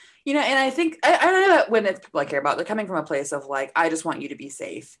 And I think I know that when it's people I care about, they're coming from a place of like, I just want you to be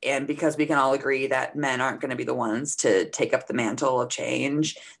safe. And because we can all agree that men aren't going to be the ones to take up the mantle of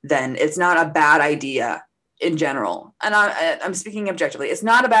change, then it's not a bad idea in general. And I'm speaking objectively. It's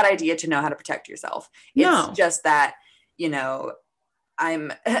not a bad idea to know how to protect yourself. It's No. just that,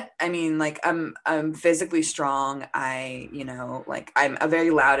 I'm physically strong. I'm a very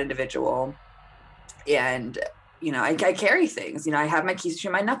loud individual. And I carry things. I have my keys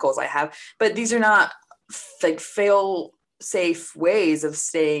between my knuckles. But these are not like fail safe ways of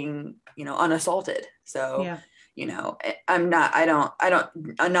staying, unassaulted. So, Yeah. I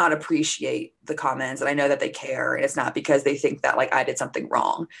not appreciate the comments, and I know that they care. And it's not because they think that like I did something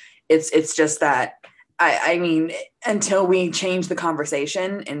wrong. It's just that I mean, until we change the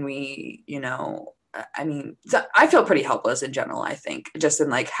conversation and we, so I feel pretty helpless in general. I think just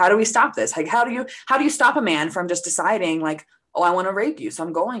in like, how do we stop this? Like, how do you stop a man from just deciding like, oh, I want to rape you, so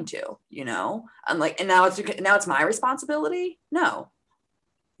I'm going to, I'm like, and now it's my responsibility. No.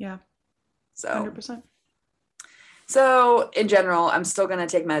 Yeah. So 100%. So, in general, I'm still going to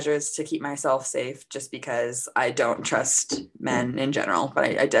take measures to keep myself safe just because I don't trust men in general. But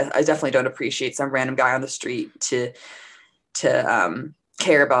I definitely don't appreciate some random guy on the street to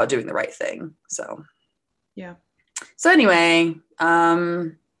care about doing the right thing. So, Yeah. so anyway,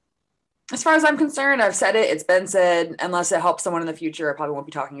 as far as I'm concerned, I've said it. It's been said. Unless it helps someone in the future, I probably won't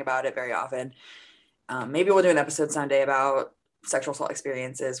be talking about it very often. Maybe we'll do an episode someday about sexual assault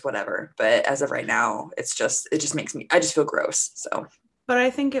experiences, whatever. But as of right now, it just makes me, I just feel gross. So, But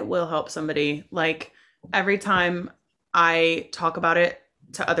I think it will help somebody. Like every time I talk about it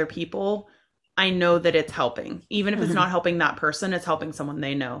to other people, I know that it's helping. Even if it's mm-hmm. not helping that person, it's helping someone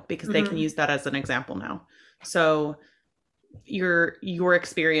they know because they can Mm-hmm. use that as an example now. So your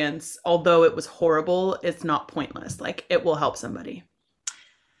experience, although it was horrible, it's not pointless. Like it will help somebody.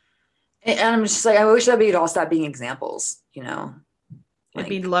 And I'm just like, I wish that we could all stop being examples, you know, It'd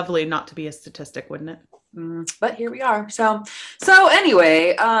be like, lovely not to be a statistic, wouldn't it? but here we are. So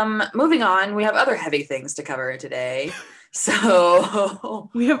anyway, moving on, we have other heavy things to cover today. So,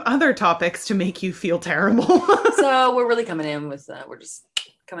 We have other topics to make you feel terrible. so we're really coming in with, we're just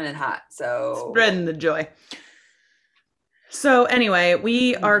coming in hot. So, Spreading the joy. So, anyway,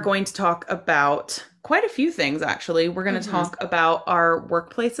 we are mm-hmm. going to talk about quite a few things, actually. We're going to Mm-hmm. talk about our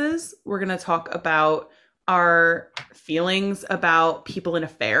workplaces. We're going to talk about our feelings about people in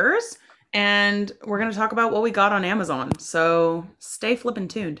affairs. And we're going to talk about what we got on Amazon. So, stay flippin'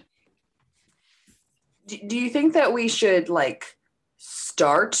 tuned. Do you think that we should like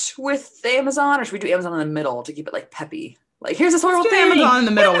start with Amazon or should we do Amazon in the middle to keep it like peppy? Like, here's this Let's horrible do thing. Amazon in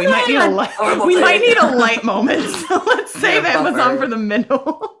the middle. We might need a light. We might need a light moment. So let's save Amazon for the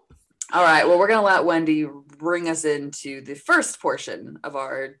middle. All right. Well, we're gonna let Wendy bring us into the first portion of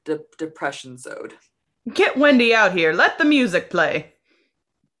our depression zone. Get Wendy out here. Let the music play.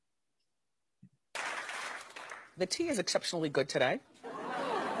 The tea is exceptionally good today.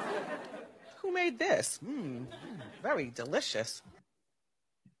 Who made this? Very delicious.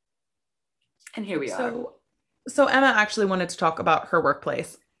 And here we are. So Emma actually wanted to talk about her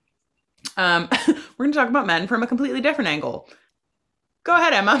workplace. We're going to talk about men from a completely different angle. Go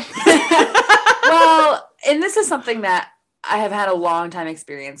ahead, Emma. Well, and this is something that I have had a long time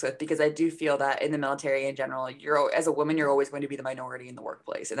experience with because I do feel that in the military in general, as a woman, you're always going to be the minority in the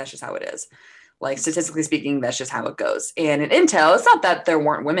workplace. And that's just how it is. Like statistically speaking, that's just how it goes. And in Intel, it's not that there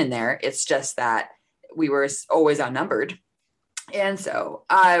weren't women there. It's just that we were always outnumbered. And so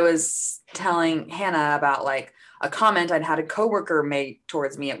I was telling Hannah about like a comment I'd had a coworker make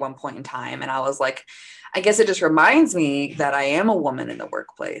towards me at one point in time. And I was like, I guess it just reminds me that I am a woman in the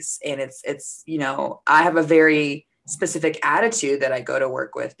workplace. And it's, I have a very specific attitude that I go to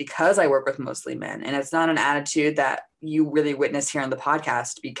work with because I work with mostly men. And it's not an attitude that you really witness here on the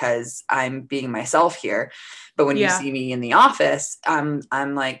podcast because I'm being myself here. But when you see me in the office, I'm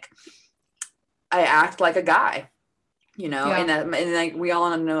like, I act like a guy. And like we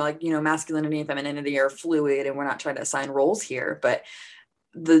all know, like, masculinity and femininity are fluid and we're not trying to assign roles here, but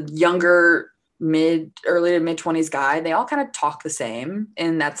the younger early to mid 20s guy, they all kind of talk the same.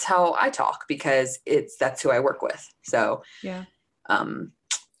 And that's how I talk because that's who I work with. So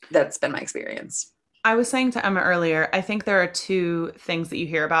that's been my experience. I was saying to Emma earlier, I think there are two things that you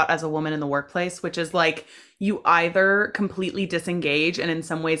hear about as a woman in the workplace, which is like you either completely disengage and in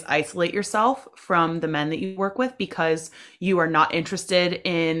some ways isolate yourself from the men that you work with because you are not interested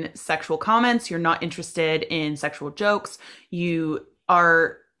in sexual comments, you're not interested in sexual jokes, you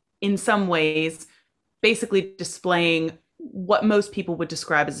are in some ways basically displaying what most people would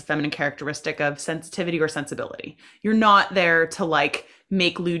describe as a feminine characteristic of sensitivity or sensibility. You're not there to like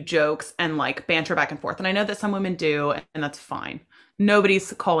make lewd jokes and like banter back and forth. And I know that some women do, and that's fine.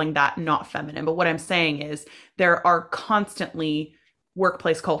 Nobody's calling that not feminine. But what I'm saying is there are constantly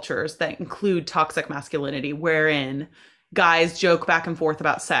workplace cultures that include toxic masculinity, wherein guys joke back and forth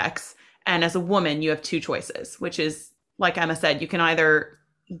about sex. And as a woman, you have two choices, which is, like Emma said, you can either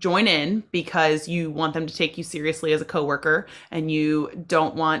join in because you want them to take you seriously as a coworker and you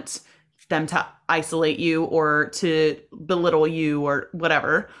don't want them to isolate you or to belittle you or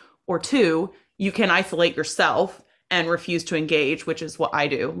whatever. Or two, you can isolate yourself and refuse to engage, which is what I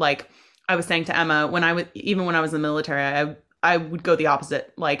do. Like I was saying to Emma, even when I was in the military, I would go the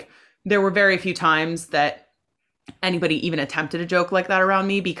opposite. Like there were very few times that anybody even attempted a joke like that around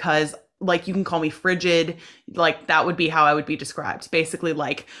me because like you can call me frigid, like that would be how I would be described. Basically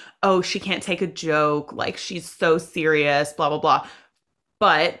like, oh, she can't take a joke, like she's so serious, blah, blah, blah.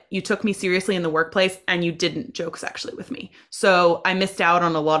 But you took me seriously in the workplace and you didn't joke sexually with me. So I missed out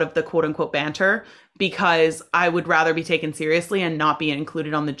on a lot of the quote unquote banter because I would rather be taken seriously and not be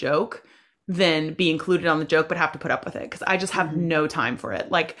included on the joke than be included on the joke but have to put up with it, because I just have no time for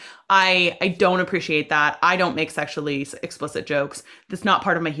it. Like I don't appreciate that. I don't make sexually explicit jokes. That's not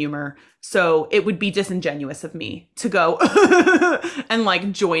part of my humor. So it would be disingenuous of me to go and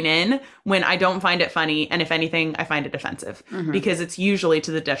like join in when I don't find it funny, and if anything I find it offensive, because it's usually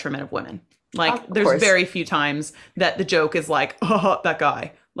to the detriment of women. Like there's course. very few times that the joke is like, oh, that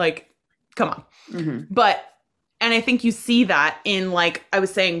guy, like, come on. But and I think you see that in, like I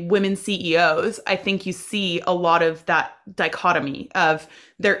was saying, women CEOs. I think you see a lot of that dichotomy of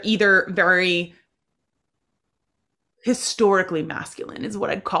they're either very historically masculine is what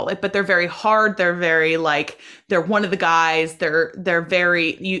I'd call it, but they're very hard. They're very like, they're one of the guys. They're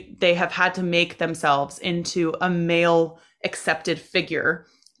very, they have had to make themselves into a male accepted figure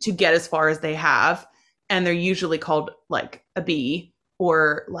to get as far as they have. And they're usually called like a B,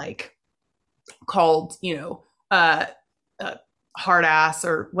 or like called, hard ass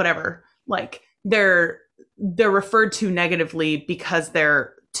or whatever. Like they're referred to negatively because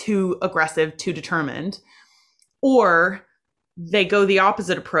they're too aggressive, too determined. Or they go the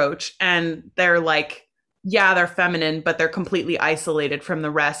opposite approach and they're like, yeah, they're feminine, but they're completely isolated from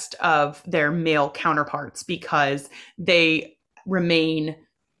the rest of their male counterparts because they remain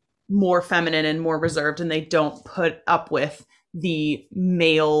more feminine and more reserved, and they don't put up with the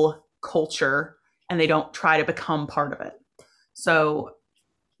male culture and they don't try to become part of it. So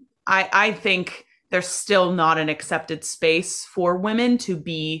I think there's still not an accepted space for women to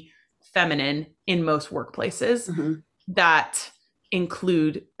be feminine in most workplaces that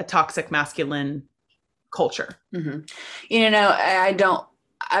include a toxic masculine culture.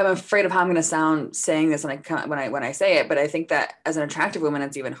 I'm afraid of how I'm going to sound saying this when I say it, but I think that as an attractive woman,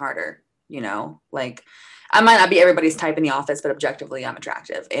 it's even harder, like I might not be everybody's type in the office, but objectively I'm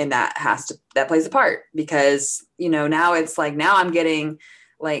attractive. And that plays a part because, now it's like, now I'm getting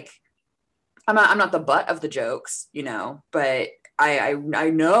like, I'm not the butt of the jokes, but I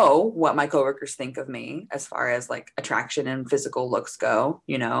know what my coworkers think of me as far as like attraction and physical looks go,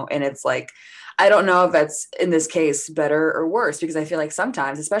 and it's like, I don't know if that's in this case better or worse, because I feel like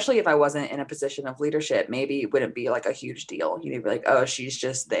sometimes, especially if I wasn't in a position of leadership, maybe it wouldn't be like a huge deal. You'd be like, oh, she's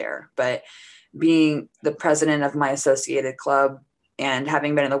just there. But being the president of my associated club and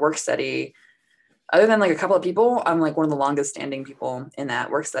having been in the work study, other than like a couple of people, I'm like one of the longest standing people in that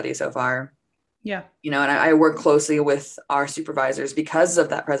work study so far. Yeah. And I work closely with our supervisors because of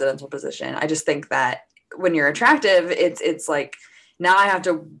that presidential position. I just think that when you're attractive, it's like, now I have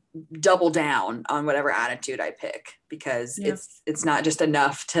to double down on whatever attitude I pick, because it's not just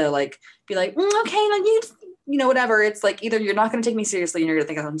enough to like be like, okay, like whatever. It's like, either you're not going to take me seriously and you're going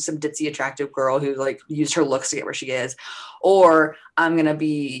to think I'm some ditzy attractive girl who like used her looks to get where she is, or I'm going to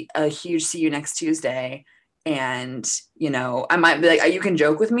be a huge see you next Tuesday. And, I might be like, you can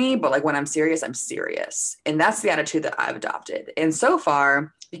joke with me, but like when I'm serious, I'm serious. And that's the attitude that I've adopted. And so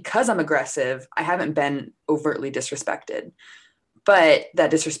far, because I'm aggressive, I haven't been overtly disrespected, but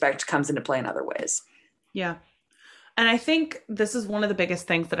that disrespect comes into play in other ways. Yeah. And I think this is one of the biggest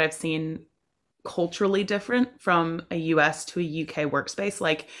things that I've seen culturally different from a US to a UK workspace.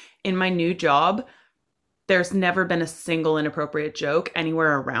 Like in my new job, there's never been a single inappropriate joke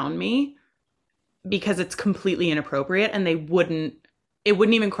anywhere around me, because it's completely inappropriate and it wouldn't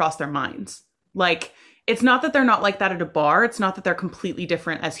even cross their minds. Like, it's not that they're not like that at a bar. It's not that they're completely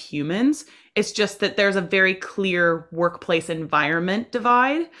different as humans. It's just that there's a very clear workplace environment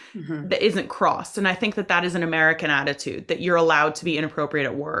divide that isn't crossed. And I think that is an American attitude, that you're allowed to be inappropriate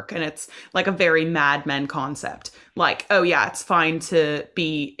at work. And it's like a very Mad Men concept. Like, oh yeah, it's fine to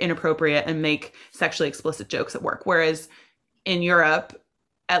be inappropriate and make sexually explicit jokes at work. Whereas in Europe,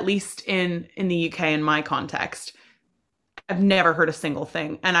 at least in the UK, in my context, I've never heard a single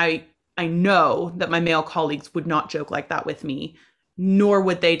thing. And I know that my male colleagues would not joke like that with me, nor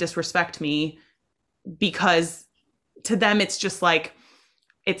would they disrespect me, because to them, it's just like,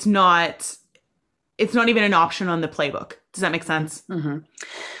 it's not even an option on the playbook. Does that make sense? I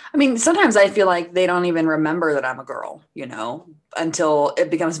mean, sometimes I feel like they don't even remember that I'm a girl, until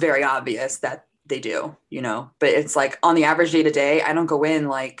it becomes very obvious that they do, but it's like on the average day to day, I don't go in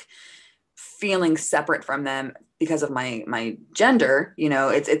like feeling separate from them because of my gender.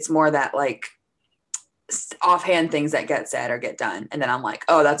 It's more that like offhand things that get said or get done. And then I'm like,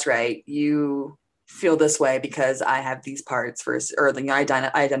 oh, that's right. You feel this way because I have these parts first, or I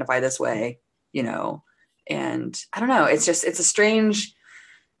identify this way, and I don't know. It's a strange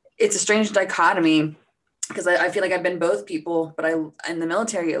dichotomy, because I feel like I've been both people, but in the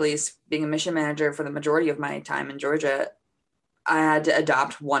military, at least being a mission manager for the majority of my time in Georgia, I had to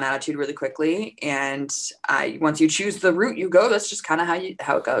adopt one attitude really quickly. And once you choose the route you go, that's just kind of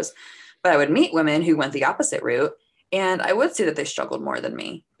how it goes. But I would meet women who went the opposite route, and I would see that they struggled more than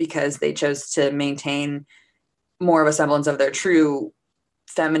me because they chose to maintain more of a semblance of their true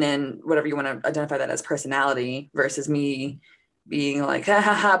feminine, whatever you want to identify that as, personality, versus me being like, ha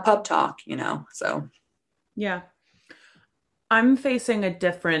ha ha, pub talk, So, Yeah. I'm facing a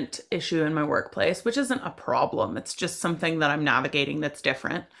different issue in my workplace, which isn't a problem. It's just something that I'm navigating that's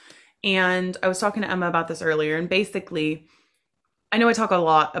different. And I was talking to Emma about this earlier, and basically, I know I talk a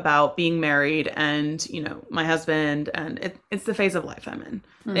lot about being married and, my husband, and it's the phase of life I'm in.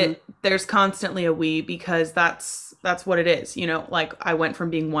 Mhm. There's constantly a we, because that's what it is. Like, I went from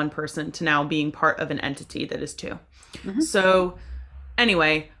being one person to now being part of an entity that is two. Mhm. So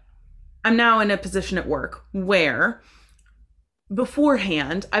anyway, I'm now in a position at work where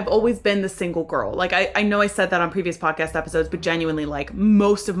beforehand, I've always been the single girl. Like, I know I said that on previous podcast episodes, but genuinely, like,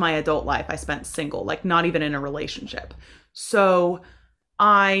 most of my adult life I spent single, like, not even in a relationship. So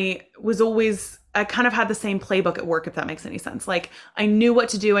I kind of had the same playbook at work, if that makes any sense. Like, I knew what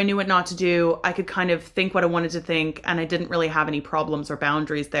to do, I knew what not to do. I could kind of think what I wanted to think, and I didn't really have any problems or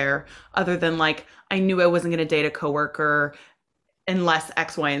boundaries there, other than, like, I knew I wasn't going to date a coworker unless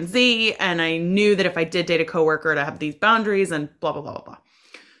X, Y, and Z. And I knew that if I did date a coworker, to have these boundaries and blah, blah, blah, blah, blah.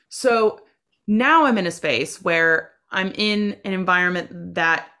 So now I'm in a space where I'm in an environment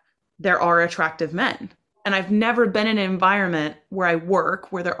that there are attractive men. And I've never been in an environment where I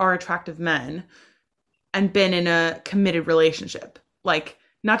work where there are attractive men and been in a committed relationship. Like,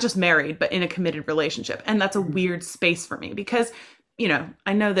 not just married, but in a committed relationship. And that's a weird space for me because,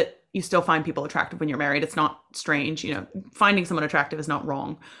 I know that you still find people attractive when you're married. It's not strange. Finding someone attractive is not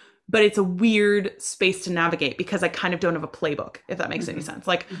wrong. But it's a weird space to navigate because I kind of don't have a playbook, if that makes any sense.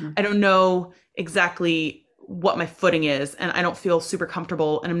 Like, I don't know exactly what my footing is, and I don't feel super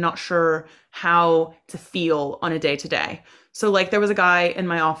comfortable, and I'm not sure how to feel on a day to day. So, like, there was a guy in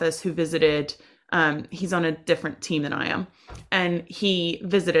my office who visited. He's on a different team than I am, and he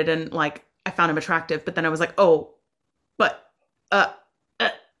visited, and, like, I found him attractive, but then I was like, oh, but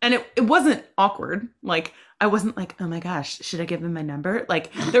and it wasn't awkward. Like, I wasn't like, oh my gosh, should I give him my number?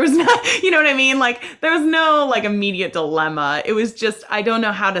 Like, there was no, you know what I mean? Like, there was no, like, immediate dilemma. It was just, I don't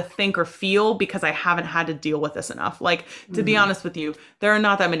know how to think or feel because I haven't had to deal with this enough. Like, to be honest with you, there are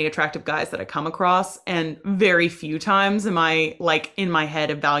not that many attractive guys that I come across, and very few times am I, like, in my head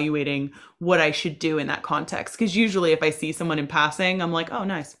evaluating what I should do in that context. Because usually if I see someone in passing, I'm like, oh,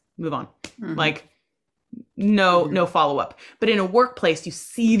 nice, move on. Like, no follow-up. But in a workplace, you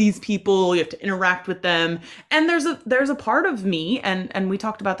see these people, you have to interact with them, and there's a part of me, and we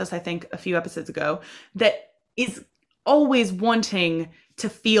talked about this, I think, a few episodes ago, that is always wanting to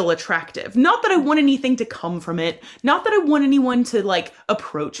feel attractive. Not that I want anything to come from it, not that I want anyone to, like,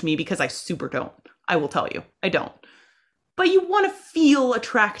 approach me, because I super don't. I will tell you, I don't. But you want to feel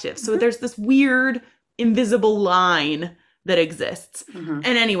attractive. So there's this weird invisible line that exists. And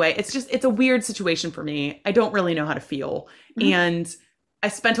anyway, it's a weird situation for me. I don't really know how to feel. And I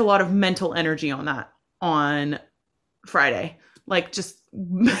spent a lot of mental energy on that on Friday. Like, just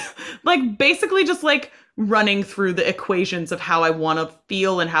like, basically just, like, running through the equations of how I want to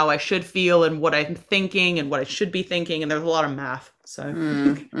feel and how I should feel and what I'm thinking and what I should be thinking. And there's a lot of math. So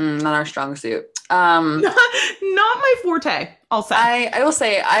not our strong suit. not my forte, I'll say. I will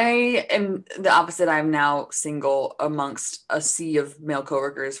say I am the opposite. I'm now single amongst a sea of male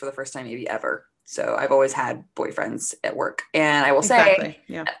coworkers for the first time maybe ever. So I've always had boyfriends at work. And I will say,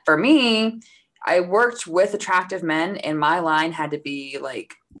 yeah, for me, I worked with attractive men, and my line had to be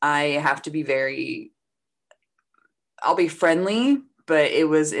like, I have to be I'll be friendly, but it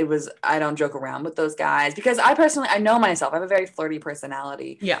was, I don't joke around with those guys because I know myself. I have a very flirty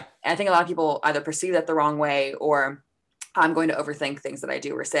personality. Yeah. And I think a lot of people either perceive that the wrong way, or I'm going to overthink things that I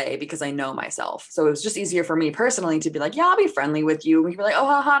do or say because I know myself. So it was just easier for me personally to be like, yeah, I'll be friendly with you. We can be like, oh,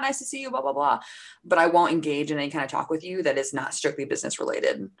 haha, nice to see you, blah, blah, blah. But I won't engage in any kind of talk with you that is not strictly business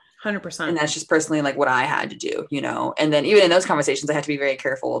related. 100%. And that's just personally, like, what I had to do, And then even in those conversations, I had to be very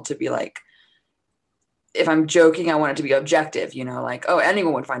careful to be like, if I'm joking, I want it to be objective, like, oh,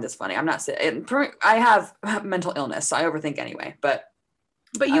 anyone would find this funny. I'm not saying I have mental illness, so I overthink anyway. But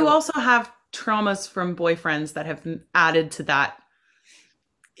you also have traumas from boyfriends that have added to that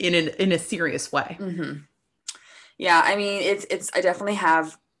in a serious way. Yeah, I mean, it's I definitely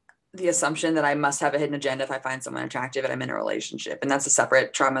have the assumption that I must have a hidden agenda if I find someone attractive and I'm in a relationship, and that's a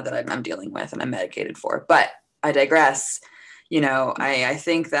separate trauma that I'm dealing with and I'm medicated for. But I digress. I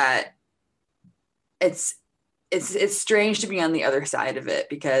think that it's strange to be on the other side of it,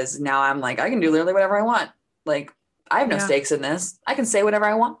 because now I'm like, I can do literally whatever I want. Like, I have no Yeah. stakes in this. I can say whatever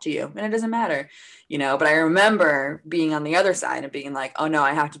I want to you and it doesn't matter, but I remember being on the other side and being like, oh no,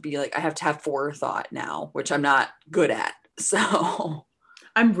 I have to have forethought now, which I'm not good at. So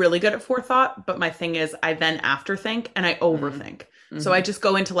I'm really good at forethought, but my thing is I then afterthink and I overthink. So I just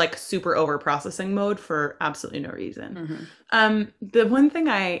go into like super over processing mode for absolutely no reason. The one thing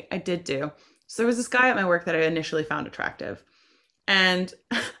I did do, so there was this guy at my work that I initially found attractive. And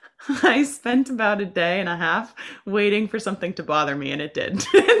I spent about a day and a half waiting for something to bother me, and it did.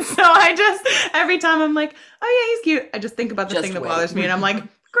 And so I just, every time I'm like, oh yeah, he's cute, I just think about the thing that bothers me, and I'm like,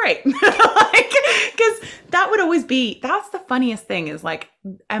 great. Like, because that would always be, that's the funniest thing is like,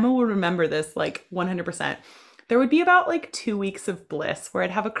 Emma will remember this like 100%. There would be about like 2 weeks of bliss where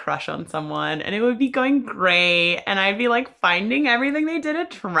I'd have a crush on someone and it would be going great. And I'd be like finding everything they did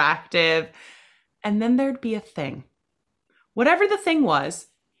attractive. And then there'd be a thing. Whatever the thing was,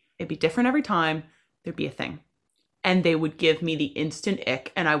 it'd be different every time. There'd be a thing. And they would give me the instant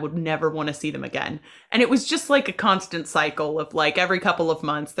ick and I would never want to see them again. And it was just like a constant cycle of like every couple of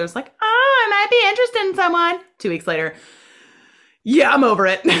months, there's like, oh, I might be interested in someone. 2 weeks later, yeah, I'm over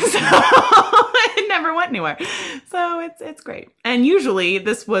it. So it never went anywhere. So it's great. And usually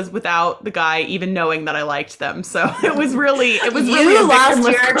this was without the guy even knowing that I liked them. So it was really a lost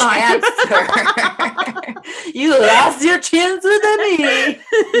victimless your crime. chance, sir. You lost your chance with me.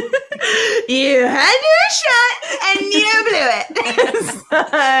 You had your shot and you blew it.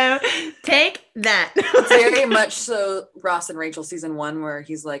 So take that. Very much so Ross and Rachel season 1 where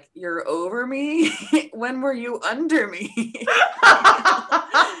he's like, you're over me? When were you under me?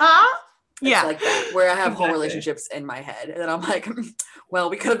 Yeah, like that, where I have whole exactly. relationships in my head. And then I'm like, well,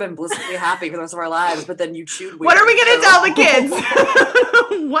 we could have been blissfully happy for the rest of our lives, but then you chewed weird. What are we going to tell the kids?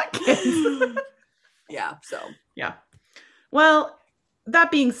 What kids? Yeah, so. Yeah. Well,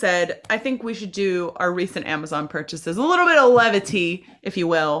 that being said, I think we should do our recent Amazon purchases. A little bit of levity, if you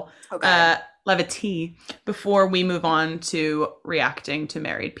will. Okay. Levity before we move on to reacting to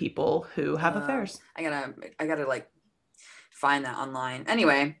married people who have affairs. I gotta like find that online.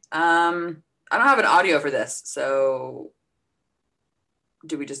 Anyway, I don't have an audio for this, so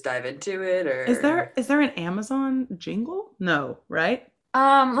do we just dive into it, or is there an Amazon jingle? No, right?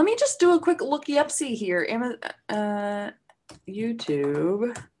 Let me just do a quick looky-up-see here.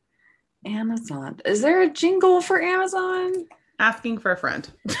 YouTube, Amazon. Is there a jingle for Amazon? Asking for a friend.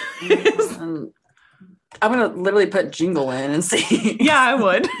 I'm gonna literally put jingle in and see. Yeah, I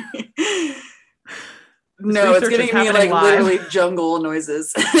would. No, it's giving me like live. Literally jungle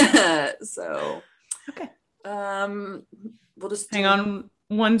noises. So okay. We'll just hang on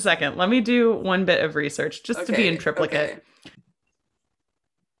 1 second. Let me do one bit of research just to be in triplicate.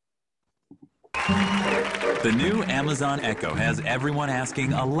 Okay. The new Amazon Echo has everyone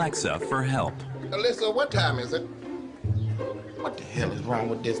asking Alexa for help. Alexa, what time is it? What the hell is wrong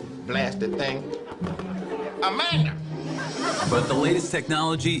with this blasted thing? Amanda! But the latest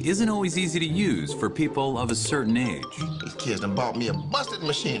technology isn't always easy to use for people of a certain age. These kids done bought me a busted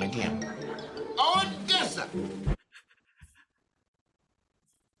machine again. Odessa!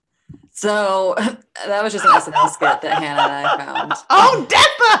 So that was just an SNL skit that Hannah and I found.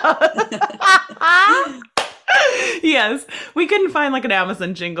 Odessa! Yes, we couldn't find like an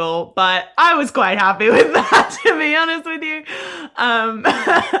Amazon jingle, but I was quite happy with that, to be honest with you.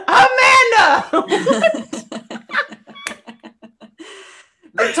 Amanda!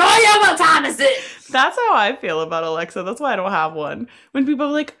 Victoria, what time is it? That's how I feel about Alexa. That's why I don't have one. When people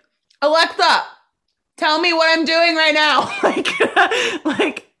are like, Alexa, tell me what I'm doing right now. Like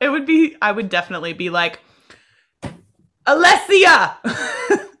it would be, I would definitely be like, Alessia!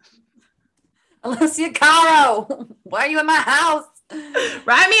 Alessia Caro, why are you in my house?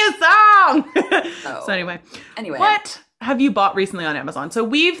 Write me a song. Oh. So anyway, Anyway, what have you bought recently on Amazon? So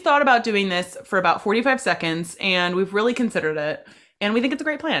we've thought about doing this for about 45 seconds and we've really considered it and we think it's a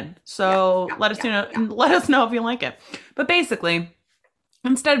great plan. So let us know if you like it. But basically,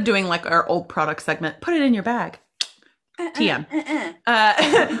 instead of doing like our old product segment, put it in your bag. TM.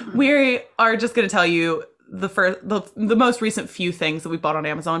 We are just going to tell you the most recent few things that we bought on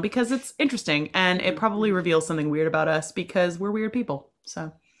Amazon because it's interesting and it probably reveals something weird about us because we're weird people.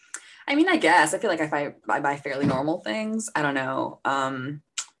 So, I mean, I guess I feel like if I buy fairly normal things, I don't know.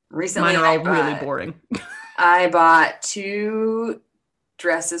 Recently, mine are all really boring. I bought 2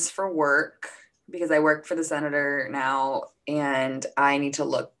 dresses for work because I work for the senator now and I need to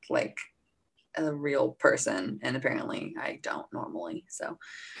look like a real person. And apparently I don't normally. So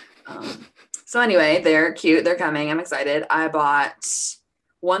anyway, they're cute. They're coming. I'm excited. I bought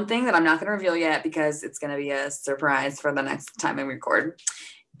one thing that I'm not going to reveal yet because it's going to be a surprise for the next time I record.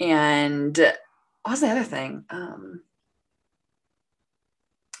 And what was the other thing?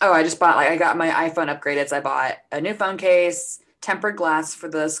 I just bought, I got my iPhone upgraded. So I bought a new phone case, tempered glass for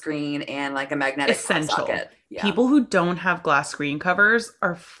the screen, and like a magnetic pop Essential. socket. Yeah. People who don't have glass screen covers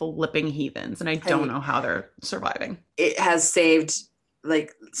are flipping heathens, and I don't Hey. know how they're surviving. It has saved,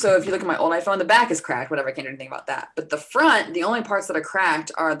 so if you look at my old iPhone, the back is cracked, whatever, I can't do anything about that. But the front, the only parts that are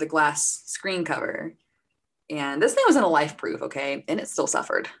cracked are the glass screen cover. And this thing was in a life proof, okay? And it still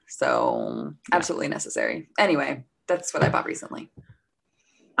suffered. So absolutely necessary. Anyway, that's what I bought recently.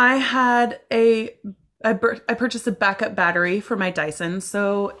 I purchased a backup battery for my Dyson.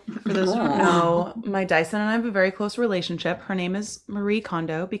 So for those who don't know, my Dyson and I have a very close relationship. Her name is Marie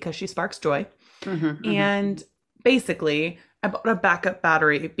Kondo because she sparks joy. And basically, I bought a backup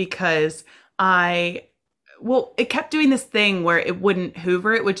battery because it kept doing this thing where it wouldn't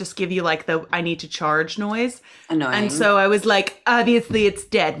hoover. It would just give you like the I need to charge noise. Annoying. And so I was like, obviously it's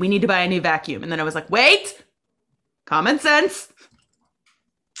dead. We need to buy a new vacuum. And then I was like, wait, common sense.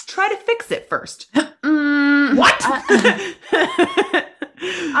 Try to fix it first. What?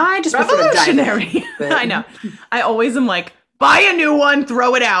 I just revolutionary. I know. I always am like, buy a new one,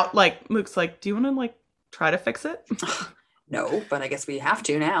 throw it out. Like Luke's like, do you want to like try to fix it? No, but I guess we have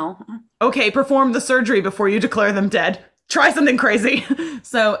to now. Okay, perform the surgery before you declare them dead. Try something crazy.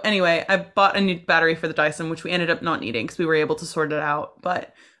 So anyway, I bought a new battery for the Dyson, which we ended up not needing because we were able to sort it out.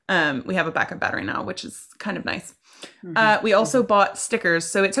 But we have a backup battery now, which is kind of nice. We also bought stickers.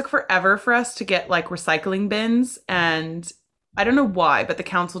 So it took forever for us to get like recycling bins, and I don't know why, but the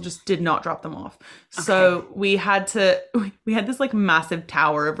council just did not drop them off. Okay. So we had this like massive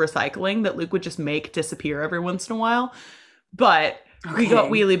tower of recycling that Luke would just make disappear every once in a while. But we got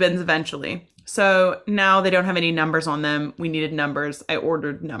wheelie bins eventually. So now they don't have any numbers on them. We needed numbers. I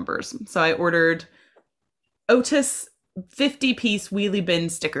ordered numbers. So I ordered Otis 50-piece wheelie bin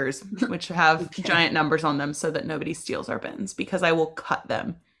stickers, which have giant numbers on them so that nobody steals our bins, because I will cut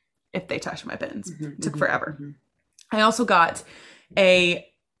them if they touch my bins. It took forever. I also got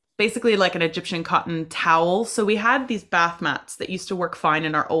basically like an Egyptian cotton towel. So we had these bath mats that used to work fine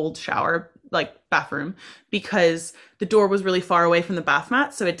in our old shower, like bathroom, because the door was really far away from the bath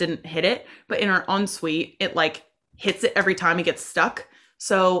mat, so it didn't hit it. But in our ensuite, it like hits it every time it gets stuck.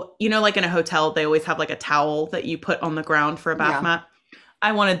 So, you know, like in a hotel, they always have like a towel that you put on the ground for a bath mat.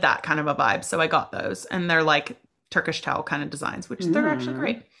 I wanted that kind of a vibe, so I got those. And they're like Turkish towel kind of designs, which they're actually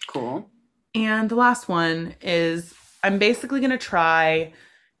great. Cool. And the last one is I'm basically going to try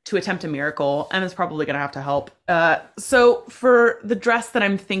to attempt a miracle. Emma's probably going to have to help. So for the dress that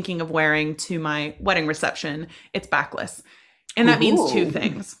I'm thinking of wearing to my wedding reception, it's backless. And that means two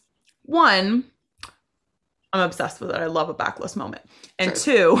things. One, I'm obsessed with it. I love a backless moment. And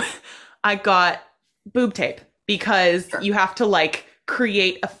two, I got boob tape because you have to like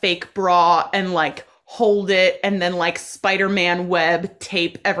create a fake bra and like hold it and then like Spider-Man web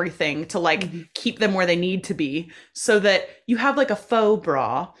tape everything to like keep them where they need to be so that you have like a faux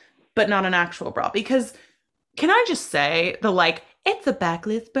bra, but not an actual bra. Because can I just say the like, it's a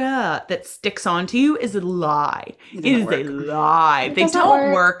backless bra that sticks onto you is a lie. It is a lie. They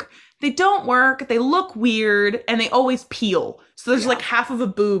don't work. They don't work. They look weird and they always peel. So there's like half of a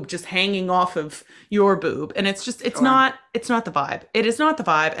boob just hanging off of your boob. And it's just, it's not the vibe. It is not the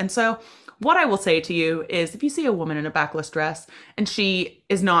vibe. And so what I will say to you is if you see a woman in a backless dress and she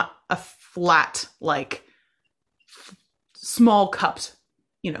is not a flat, like small cupped,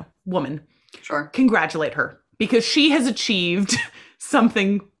 you know, woman, congratulate her because she has achieved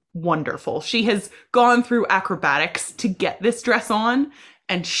something wonderful. She has gone through acrobatics to get this dress on.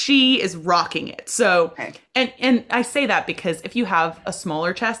 And she is rocking it. So, and I say that because if you have a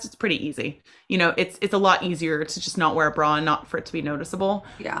smaller chest, it's pretty easy. You know, it's a lot easier to just not wear a bra and not for it to be noticeable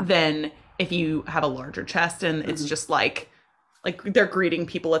than if you have a larger chest and it's just like they're greeting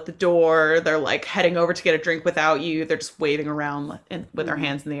people at the door. They're like heading over to get a drink without you. They're just waving around with their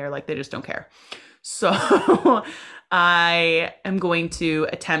hands in the air like they just don't care. So I am going to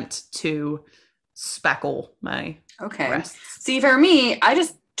attempt to speckle my breasts. See, for me, I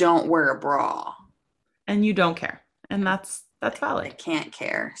just don't wear a bra. And you don't care. And that's valid. I can't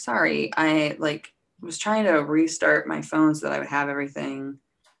care. Sorry. I was trying to restart my phone so that I would have everything.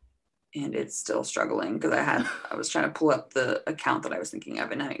 And it's still struggling because I was trying to pull up the account that I was thinking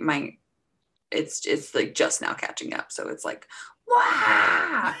of. And it's like just now catching up. So it's like,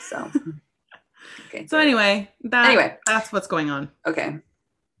 wow. So, okay. So anyway, that's what's going on. Okay.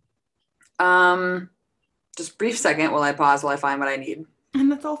 Just brief second while I pause while I find what I need. And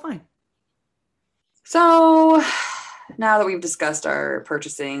that's all fine. So now that we've discussed our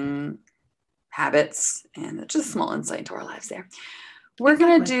purchasing habits and just a small insight into our lives there, we're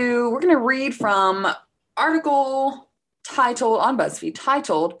gonna read from article titled on BuzzFeed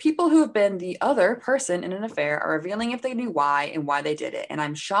titled "People who have been the other person in an affair are revealing if they knew why and why they did it, and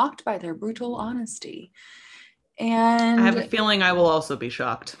I'm shocked by their brutal honesty." And I have a feeling I will also be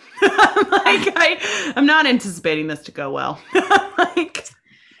shocked. I'm not anticipating this to go well.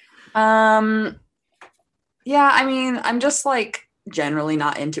 Yeah, I mean, I'm just like generally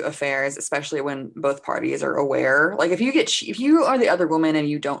not into affairs, especially when both parties are aware. Like if you are the other woman and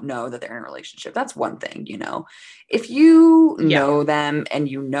you don't know that they're in a relationship, that's one thing, you know. If you know them and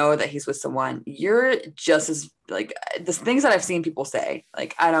you know that he's with someone, you're just as like the things that I've seen people say,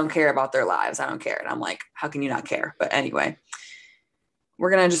 like, I don't care about their lives. I don't care. And I'm like, how can you not care? But anyway,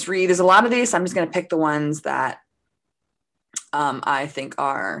 we're going to just read. There's a lot of these. So I'm just going to pick the ones that I think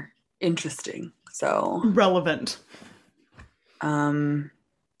are interesting. So relevant. All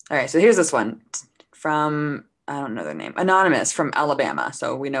right, so here's this one from, I don't know their name, Anonymous from Alabama.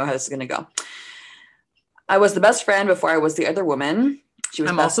 So we know how this is going to go. I was the best friend before I was the other woman.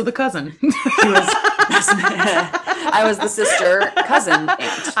 I'm also the cousin. I was the sister, cousin,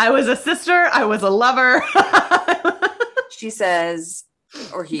 aunt. I was a sister. I was a lover. She says,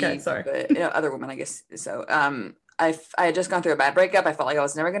 or he, okay, sorry. But, other woman, I guess. So, I had just gone through a bad breakup. I felt like I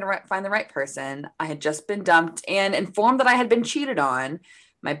was never going to find the right person. I had just been dumped and informed that I had been cheated on.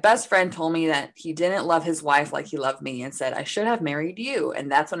 My best friend told me that he didn't love his wife like he loved me and said, I should have married you.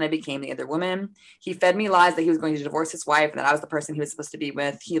 And that's when I became the other woman. He fed me lies that he was going to divorce his wife and that I was the person he was supposed to be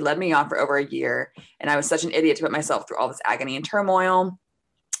with. He led me on for over a year. And I was such an idiot to put myself through all this agony and turmoil.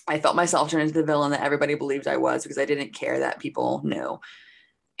 I felt myself turn into the villain that everybody believed I was because I didn't care that people knew.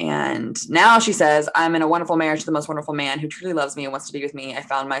 And now she says, I'm in a wonderful marriage to the most wonderful man who truly loves me and wants to be with me. I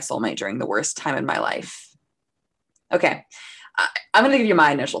found my soulmate during the worst time in my life. Okay. I'm going to give you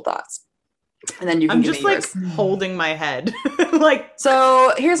my initial thoughts. And then you can give me yours. I'm just holding my head.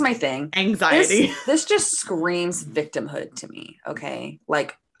 So here's my thing. Anxiety. This just screams victimhood to me. Okay.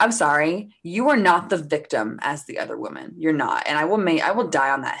 Like, I'm sorry. You are not the victim as the other woman. You're not. And I will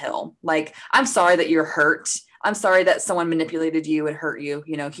die on that hill. Like, I'm sorry that you're hurt. I'm sorry that someone manipulated you and hurt you.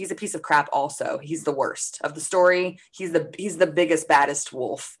 You know, he's a piece of crap also. He's the worst of the story. He's the biggest, baddest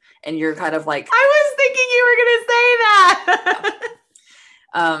wolf. And you're kind of like, I was thinking you were going to say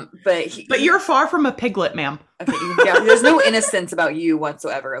that. But you're far from a piglet, ma'am. Okay, yeah, there's no innocence about you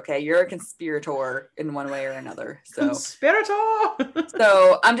whatsoever. Okay, you're a conspirator in one way or another. So conspirator.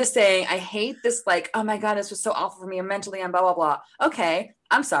 So I'm just saying, I hate this. Like, oh my god, this was so awful for me. I'm mentally and blah blah blah. Okay,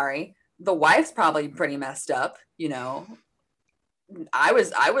 I'm sorry. The wife's probably pretty messed up. You know, I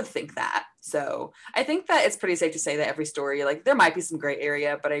would think that. So I think that it's pretty safe to say that every story, like, there might be some gray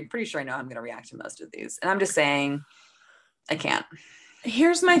area, but I'm pretty sure I know how I'm going to react to most of these. And I'm just saying, I can't.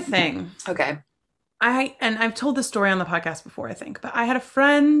 Here's my thing. Okay. I've told this story on the podcast before, I think, but I had a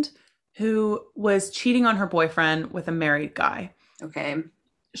friend who was cheating on her boyfriend with a married guy. Okay.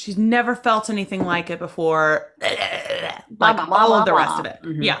 She's never felt anything like it before. Like all of the rest of it.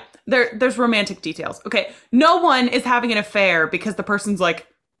 Mm-hmm. Yeah. There's romantic details. Okay. No one is having an affair because the person's like,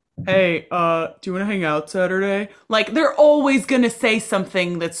 hey, do you want to hang out Saturday? Like, they're always going to say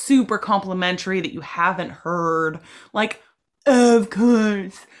something that's super complimentary that you haven't heard. Like, of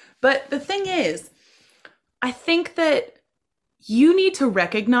course. But the thing is, I think that you need to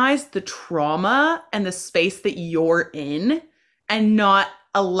recognize the trauma and the space that you're in and not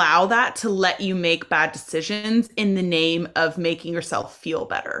allow that to let you make bad decisions in the name of making yourself feel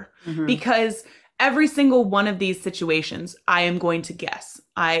better. Mm-hmm. Because every single one of these situations, I am going to guess.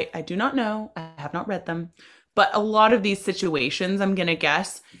 I do not know. I have not read them. But a lot of these situations, I'm going to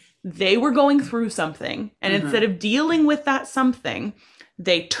guess, they were going through something. And mm-hmm. instead of dealing with that something,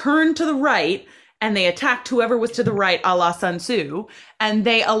 they turned to the right and they attacked whoever was to the right, a la Sun Tzu. And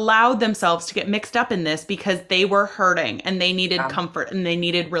they allowed themselves to get mixed up in this because they were hurting and they needed comfort and they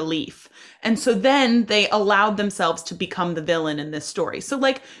needed relief. And so then they allowed themselves to become the villain in this story. So,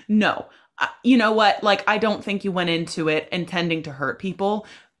 like, no. You know what? Like, I don't think you went into it intending to hurt people,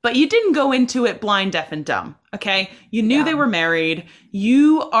 but you didn't go into it blind, deaf, and dumb. Okay. You knew they were married.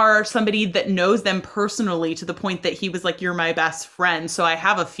 You are somebody that knows them personally to the point that he was like, you're my best friend. So I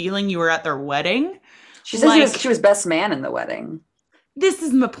have a feeling you were at their wedding. She said she was best man in the wedding. This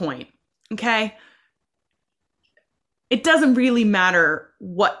is my point. Okay. It doesn't really matter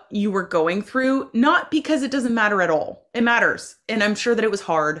what you were going through, not because it doesn't matter at all. It matters. And I'm sure that it was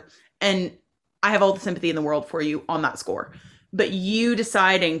hard. And I have all the sympathy in the world for you on that score. But you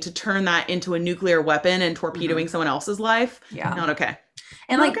deciding to turn that into a nuclear weapon and torpedoing someone else's life, not okay.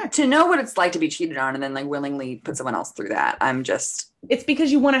 And like Okay. to know what it's like to be cheated on and then like willingly put someone else through that. I'm just It's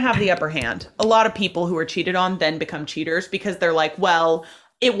because you want to have the upper hand. A lot of people who are cheated on then become cheaters because they're like, well,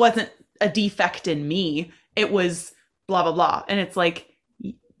 it wasn't a defect in me. It was blah, blah, blah. And it's like,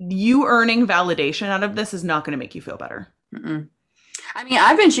 you earning validation out of this is not going to make you feel better. mm-mm. I mean,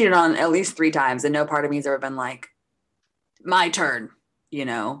 I've been cheated on at least 3 times and no part of me has ever been like, my turn, you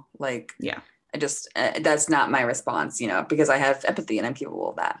know, like, Yeah. I just, that's not my response, you know, because I have empathy and I'm capable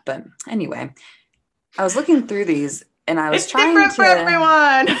of that. But anyway, I was looking through these and I was It's trying different to, for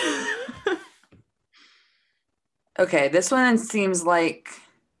everyone. okay, this one seems like,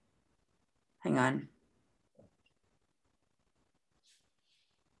 hang on.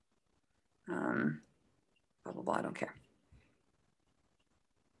 Blah, blah, blah, I don't care.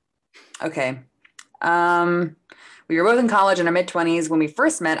 Okay. We were both in college in our mid-20s. When we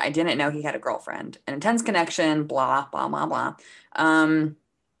first met, I didn't know he had a girlfriend. An intense connection, blah, blah, blah, blah.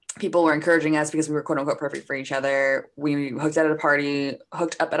 People were encouraging us because we were quote unquote perfect for each other. We hooked up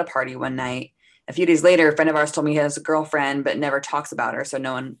at a party one night. A few days later, a friend of ours told me he has a girlfriend, but never talks about her. So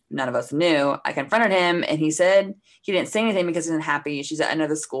none of us knew. I confronted him and he said he didn't say anything because he wasn't happy. She's at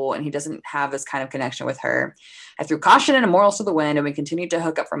another school and he doesn't have this kind of connection with her. I threw caution and morals to the wind and we continued to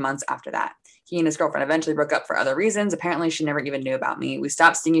hook up for months after that. He and his girlfriend eventually broke up for other reasons. Apparently, she never even knew about me. We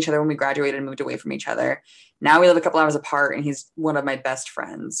stopped seeing each other when we graduated and moved away from each other. Now we live a couple hours apart and he's one of my best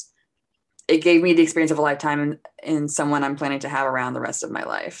friends. It gave me the experience of a lifetime in someone I'm planning to have around the rest of my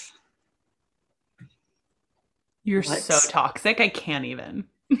life. You're What? so toxic. I can't even.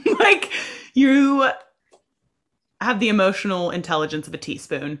 Like, you have the emotional intelligence of a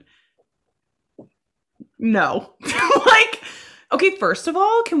teaspoon. No. Like, okay, first of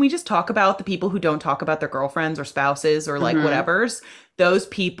all, can we just talk about the people who don't talk about their girlfriends or spouses or like whatevers? Those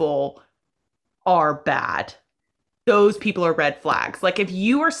people are bad. Those people are red flags. Like, if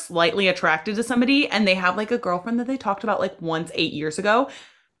you are slightly attracted to somebody and they have like a girlfriend that they talked about like once 8 years ago,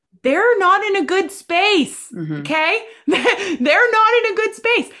 they're not in a good space. Okay? They're not in a good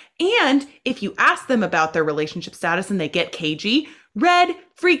space. And if you ask them about their relationship status and they get cagey, red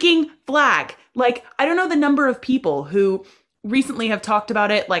freaking flag. Like, I don't know the number of people who recently have talked about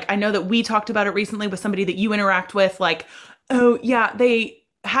it. Like, I know that we talked about it recently with somebody that you interact with. Like, oh, yeah, they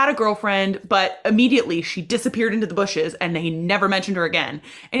had a girlfriend, but immediately she disappeared into the bushes and they never mentioned her again.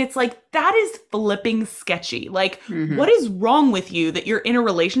 And it's like, that is flipping sketchy. Like, what is wrong with you that you're in a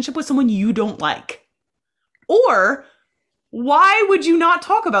relationship with someone you don't like? Or why would you not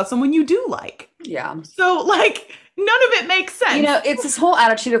talk about someone you do like? Yeah. So, like, none of it makes sense. You know, it's this whole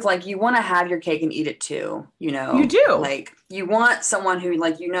attitude of like, you want to have your cake and eat it too, you know? You do. Like, you want someone who,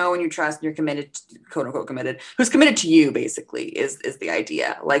 like, you know, and you trust and you're committed, quote unquote committed, who's committed to you, basically, is the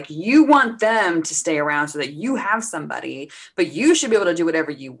idea. Like, you want them to stay around so that you have somebody, but you should be able to do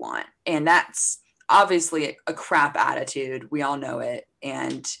whatever you want. And that's obviously a crap attitude. We all know it.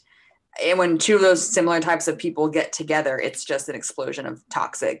 And when two of those similar types of people get together, it's just an explosion of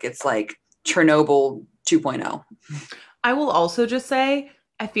toxic. It's like Chernobyl 2.0. I will also just say,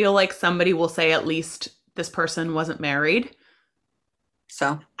 I feel like somebody will say at least this person wasn't married.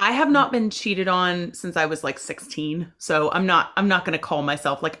 So I have not been cheated on since I was like 16. So I'm not going to call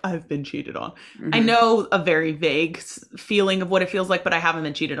myself like I've been cheated on. I know a very vague feeling of what it feels like, but I haven't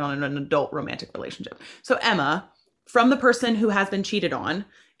been cheated on in an adult romantic relationship. So Emma, from the person who has been cheated on,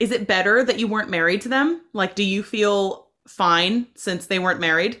 is it better that you weren't married to them? Like, do you feel fine since they weren't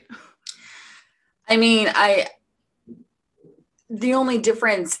married? I mean, the only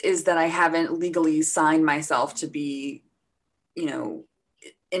difference is that I haven't legally signed myself to be, you know,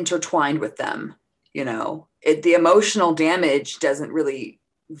 intertwined with them. You know, the emotional damage doesn't really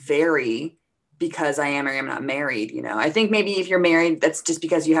vary because I am or am not married. You know, I think maybe if you're married, that's just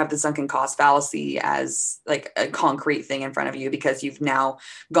because you have the sunken cost fallacy as like a concrete thing in front of you because you've now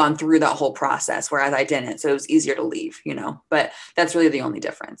gone through that whole process, whereas I didn't. So it was easier to leave, you know, but that's really the only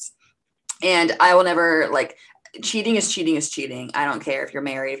difference. And I will never, like, cheating is cheating is cheating. I don't care if you're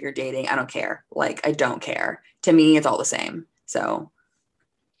married, if you're dating, I don't care. Like, I don't care. To me, it's all the same. So.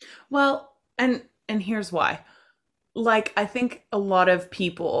 Well, and here's why. Like, I think a lot of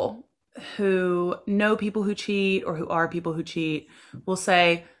people who know people who cheat or who are people who cheat will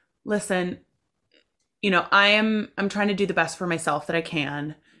say, listen, you know, I'm trying to do the best for myself that I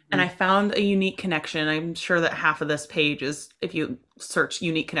can. And I found a unique connection. I'm sure that half of this page is, if you search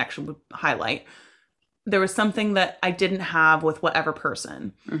unique connection, would highlight. There was something that I didn't have with whatever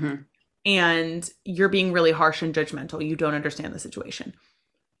person. And you're being really harsh and judgmental. You don't understand the situation.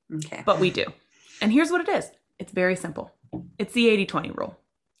 Okay. But we do. And here's what it is. It's very simple. It's the 80-20 rule.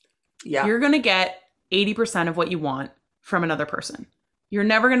 Yeah. You're going to get 80% of what you want from another person. You're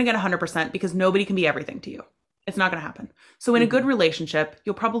never going to get 100% because nobody can be everything to you. It's not going to happen. So in a good relationship,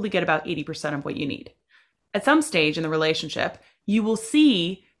 you'll probably get about 80% of what you need. At some stage in the relationship, you will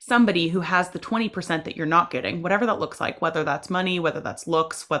see somebody who has the 20% that you're not getting, whatever that looks like, whether that's money, whether that's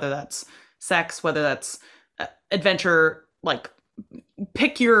looks, whether that's sex, whether that's adventure, like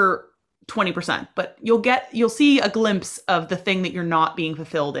pick your 20%, but you'll see a glimpse of the thing that you're not being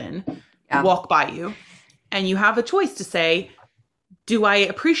fulfilled in walk by you. And you have a choice to say, do I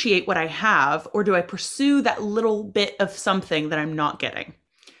appreciate what I have, or do I pursue that little bit of something that I'm not getting?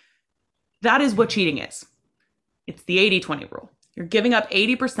 That is what cheating is. It's the 80-20 rule. You're giving up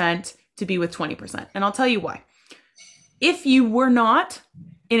 80% to be with 20%. And I'll tell you why. If you were not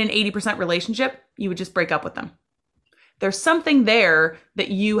in an 80% relationship, you would just break up with them. There's something there that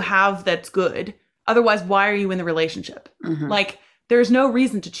you have that's good. Otherwise, why are you in the relationship? Like, there's no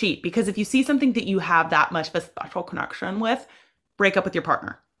reason to cheat, because if you see something that you have that much of a special connection with, break up with your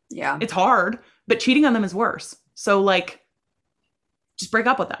partner. Yeah. It's hard, but cheating on them is worse. So like, just break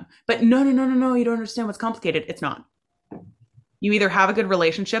up with them. But no, you don't understand what's complicated. It's not. You either have a good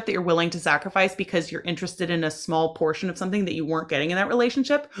relationship that you're willing to sacrifice because you're interested in a small portion of something that you weren't getting in that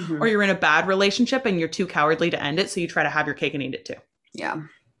relationship, or you're in a bad relationship and you're too cowardly to end it, so you try to have your cake and eat it too. Yeah.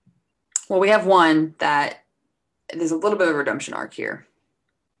 Well, we have one that there's a little bit of a redemption arc here.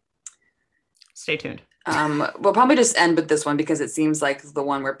 Stay tuned. We'll probably just end with this one because it seems like the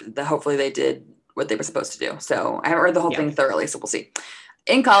one where hopefully they did what they were supposed to do. So I haven't read the whole thing thoroughly, so we'll see.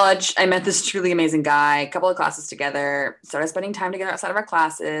 In college, I met this truly amazing guy, a couple of classes together, started spending time together outside of our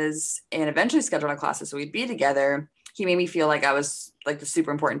classes, and eventually scheduled our classes so we'd be together. He made me feel like I was like the super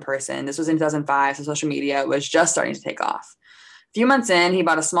important person. This was in 2005, so social media was just starting to take off. A few months in, he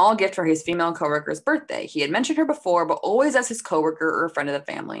bought a small gift for his female coworker's birthday. He had mentioned her before, but always as his coworker or a friend of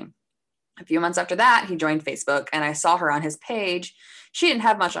the family. A few months after that, he joined Facebook, and I saw her on his page. She didn't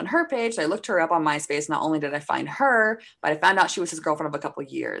have much on her page, so I looked her up on MySpace. Not only did I find her, but I found out she was his girlfriend of a couple of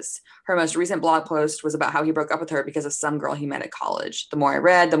years. Her most recent blog post was about how he broke up with her because of some girl he met at college. The more I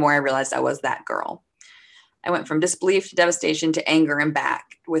read, the more I realized I was that girl. I went from disbelief to devastation to anger and back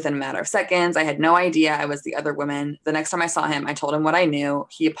within a matter of seconds. I had no idea I was the other woman. The next time I saw him, I told him what I knew.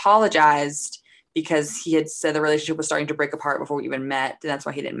 He apologized because he had said the relationship was starting to break apart before we even met, and that's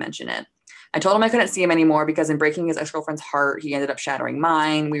why he didn't mention it. I told him I couldn't see him anymore because in breaking his ex-girlfriend's heart, he ended up shattering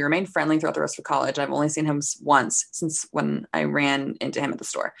mine. We remained friendly throughout the rest of college. I've only seen him once since when I ran into him at the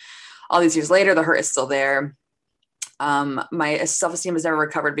store. All these years later, the hurt is still there. My self-esteem has never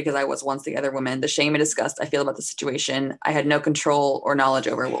recovered because I was once the other woman. The shame and disgust I feel about the situation I had no control or knowledge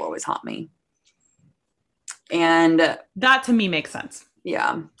over will always haunt me. And that to me makes sense.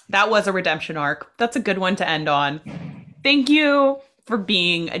 Yeah. That was a redemption arc. That's a good one to end on. Thank you for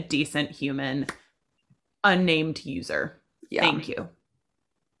being a decent human, unnamed user. Yeah. Thank you.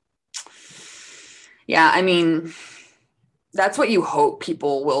 Yeah, I mean, that's what you hope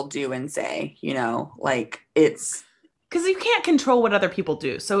people will do and say, you know, like it's... Because you can't control what other people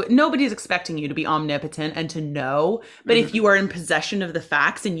do. So nobody's expecting you to be omnipotent and to know. But if you are in possession of the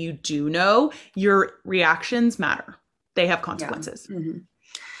facts and you do know, your reactions matter. They have consequences. Yeah.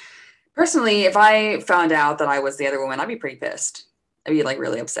 Personally, if I found out that I was the other woman, I'd be pretty pissed. I'd be like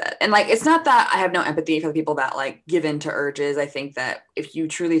really upset. And like, it's not that I have no empathy for the people that like give in to urges. I think that if you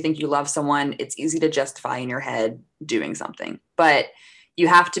truly think you love someone, it's easy to justify in your head doing something, but you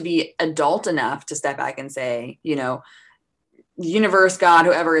have to be adult enough to step back and say, you know, universe, God,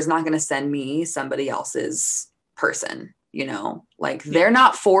 whoever is not going to send me somebody else's person, you know, like they're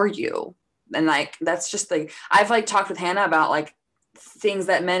not for you. And like, that's just like, I've like talked with Hannah about like things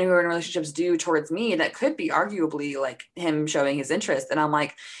that men who are in relationships do towards me that could be arguably like him showing his interest. And I'm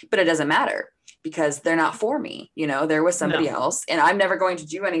like, but it doesn't matter because they're not for me. You know, they're with somebody else, and I'm never going to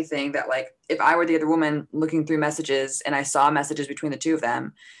do anything that like, if I were the other woman looking through messages and I saw messages between the two of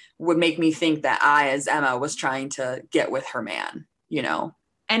them, would make me think that I, as Emma, was trying to get with her man, you know?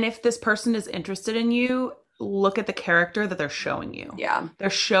 And if this person is interested in you, look at the character that they're showing you. Yeah. They're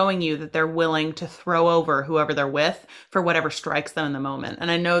showing you that they're willing to throw over whoever they're with for whatever strikes them in the moment.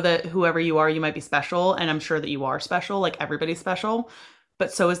 And I know that whoever you are, you might be special. And I'm sure that you are special, like everybody's special.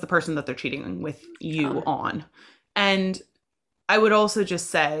 But so is the person that they're cheating with you on. And I would also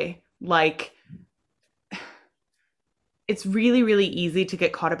just say, like, it's really, really easy to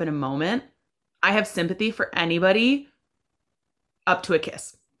get caught up in a moment. I have sympathy for anybody up to a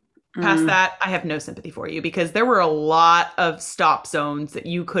kiss. Past that, I have no sympathy for you because there were a lot of stop zones that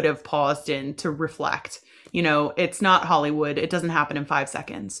you could have paused in to reflect. You know, it's not Hollywood. It doesn't happen in 5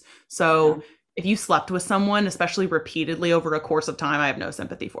 seconds. So if you slept with someone, especially repeatedly over a course of time, I have no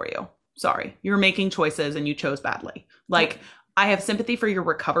sympathy for you. Sorry. You're making choices and you chose badly. Like, I have sympathy for your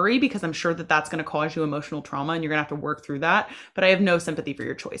recovery because I'm sure that that's going to cause you emotional trauma and you're going to have to work through that. But I have no sympathy for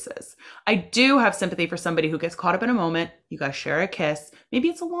your choices. I do have sympathy for somebody who gets caught up in a moment. You guys share a kiss. Maybe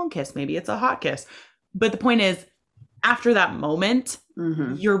it's a long kiss. Maybe it's a hot kiss. But the point is, after that moment,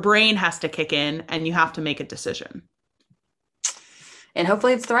 your brain has to kick in and you have to make a decision. And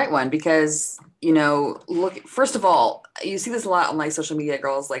hopefully it's the right one because, you know, look, first of all, you see this a lot on like social media,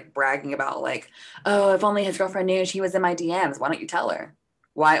 girls like bragging about like, oh, if only his girlfriend knew she was in my DMs, why don't you tell her?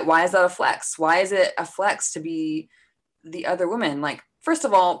 Why is that a flex? Why is it a flex to be the other woman? Like, first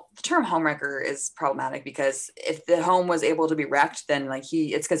of all, the term homewrecker is problematic because if the home was able to be wrecked, then like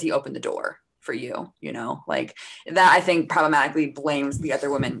it's because he opened the door for you, you know, like that I think problematically blames the other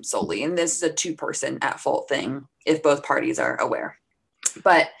woman solely. And this is a 2-person at fault thing if both parties are aware.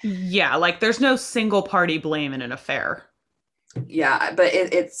 But yeah, like there's no single party blame in an affair. Yeah, but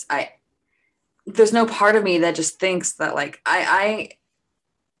there's no part of me that just thinks that like I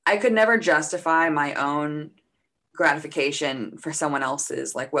could never justify my own gratification for someone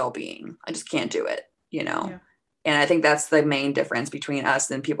else's like well-being. I just can't do it, you know. Yeah. And I think that's the main difference between us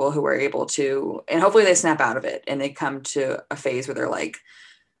and people who are able to, and hopefully they snap out of it and they come to a phase where they're like,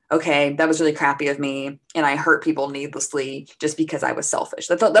 okay, that was really crappy of me and I hurt people needlessly just because I was selfish.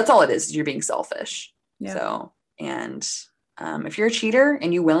 That's all it is. You're being selfish. Yeah. So, and if you're a cheater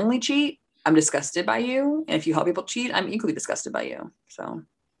and you willingly cheat, I'm disgusted by you. And if you help people cheat, I'm equally disgusted by you. So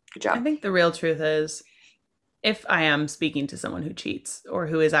good job. I think the real truth is, if I am speaking to someone who cheats or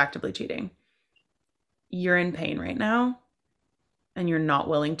who is actively cheating, you're in pain right now and you're not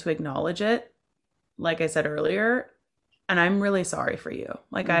willing to acknowledge it. Like I said earlier, and I'm really sorry for you.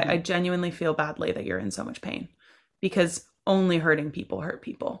 Like I genuinely feel badly that you're in so much pain because only hurting people hurt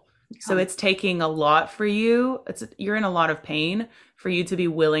people. So it's taking a lot for you. You're in a lot of pain for you to be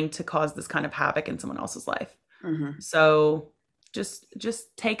willing to cause this kind of havoc in someone else's life. So just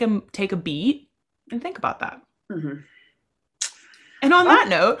take a beat and think about that. And on that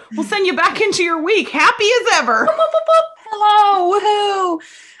note, we'll send you back into your week, happy as ever. Hello,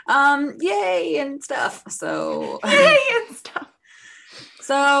 woohoo! Yay and stuff. So yay and stuff.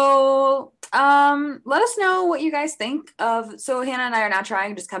 So let us know what you guys think of. So Hannah and I are now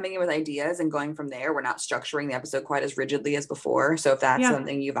trying just coming in with ideas and going from there. We're not structuring the episode quite as rigidly as before. So if that's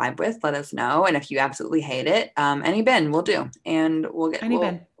something you vibe with, let us know. And if you absolutely hate it, any bin will do, and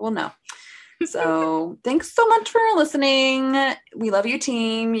we'll know. So thanks so much for listening. We love you,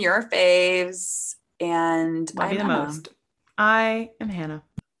 team. You're our faves. And love you the most. I am Hannah.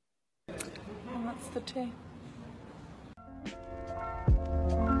 Oh, that's the tea.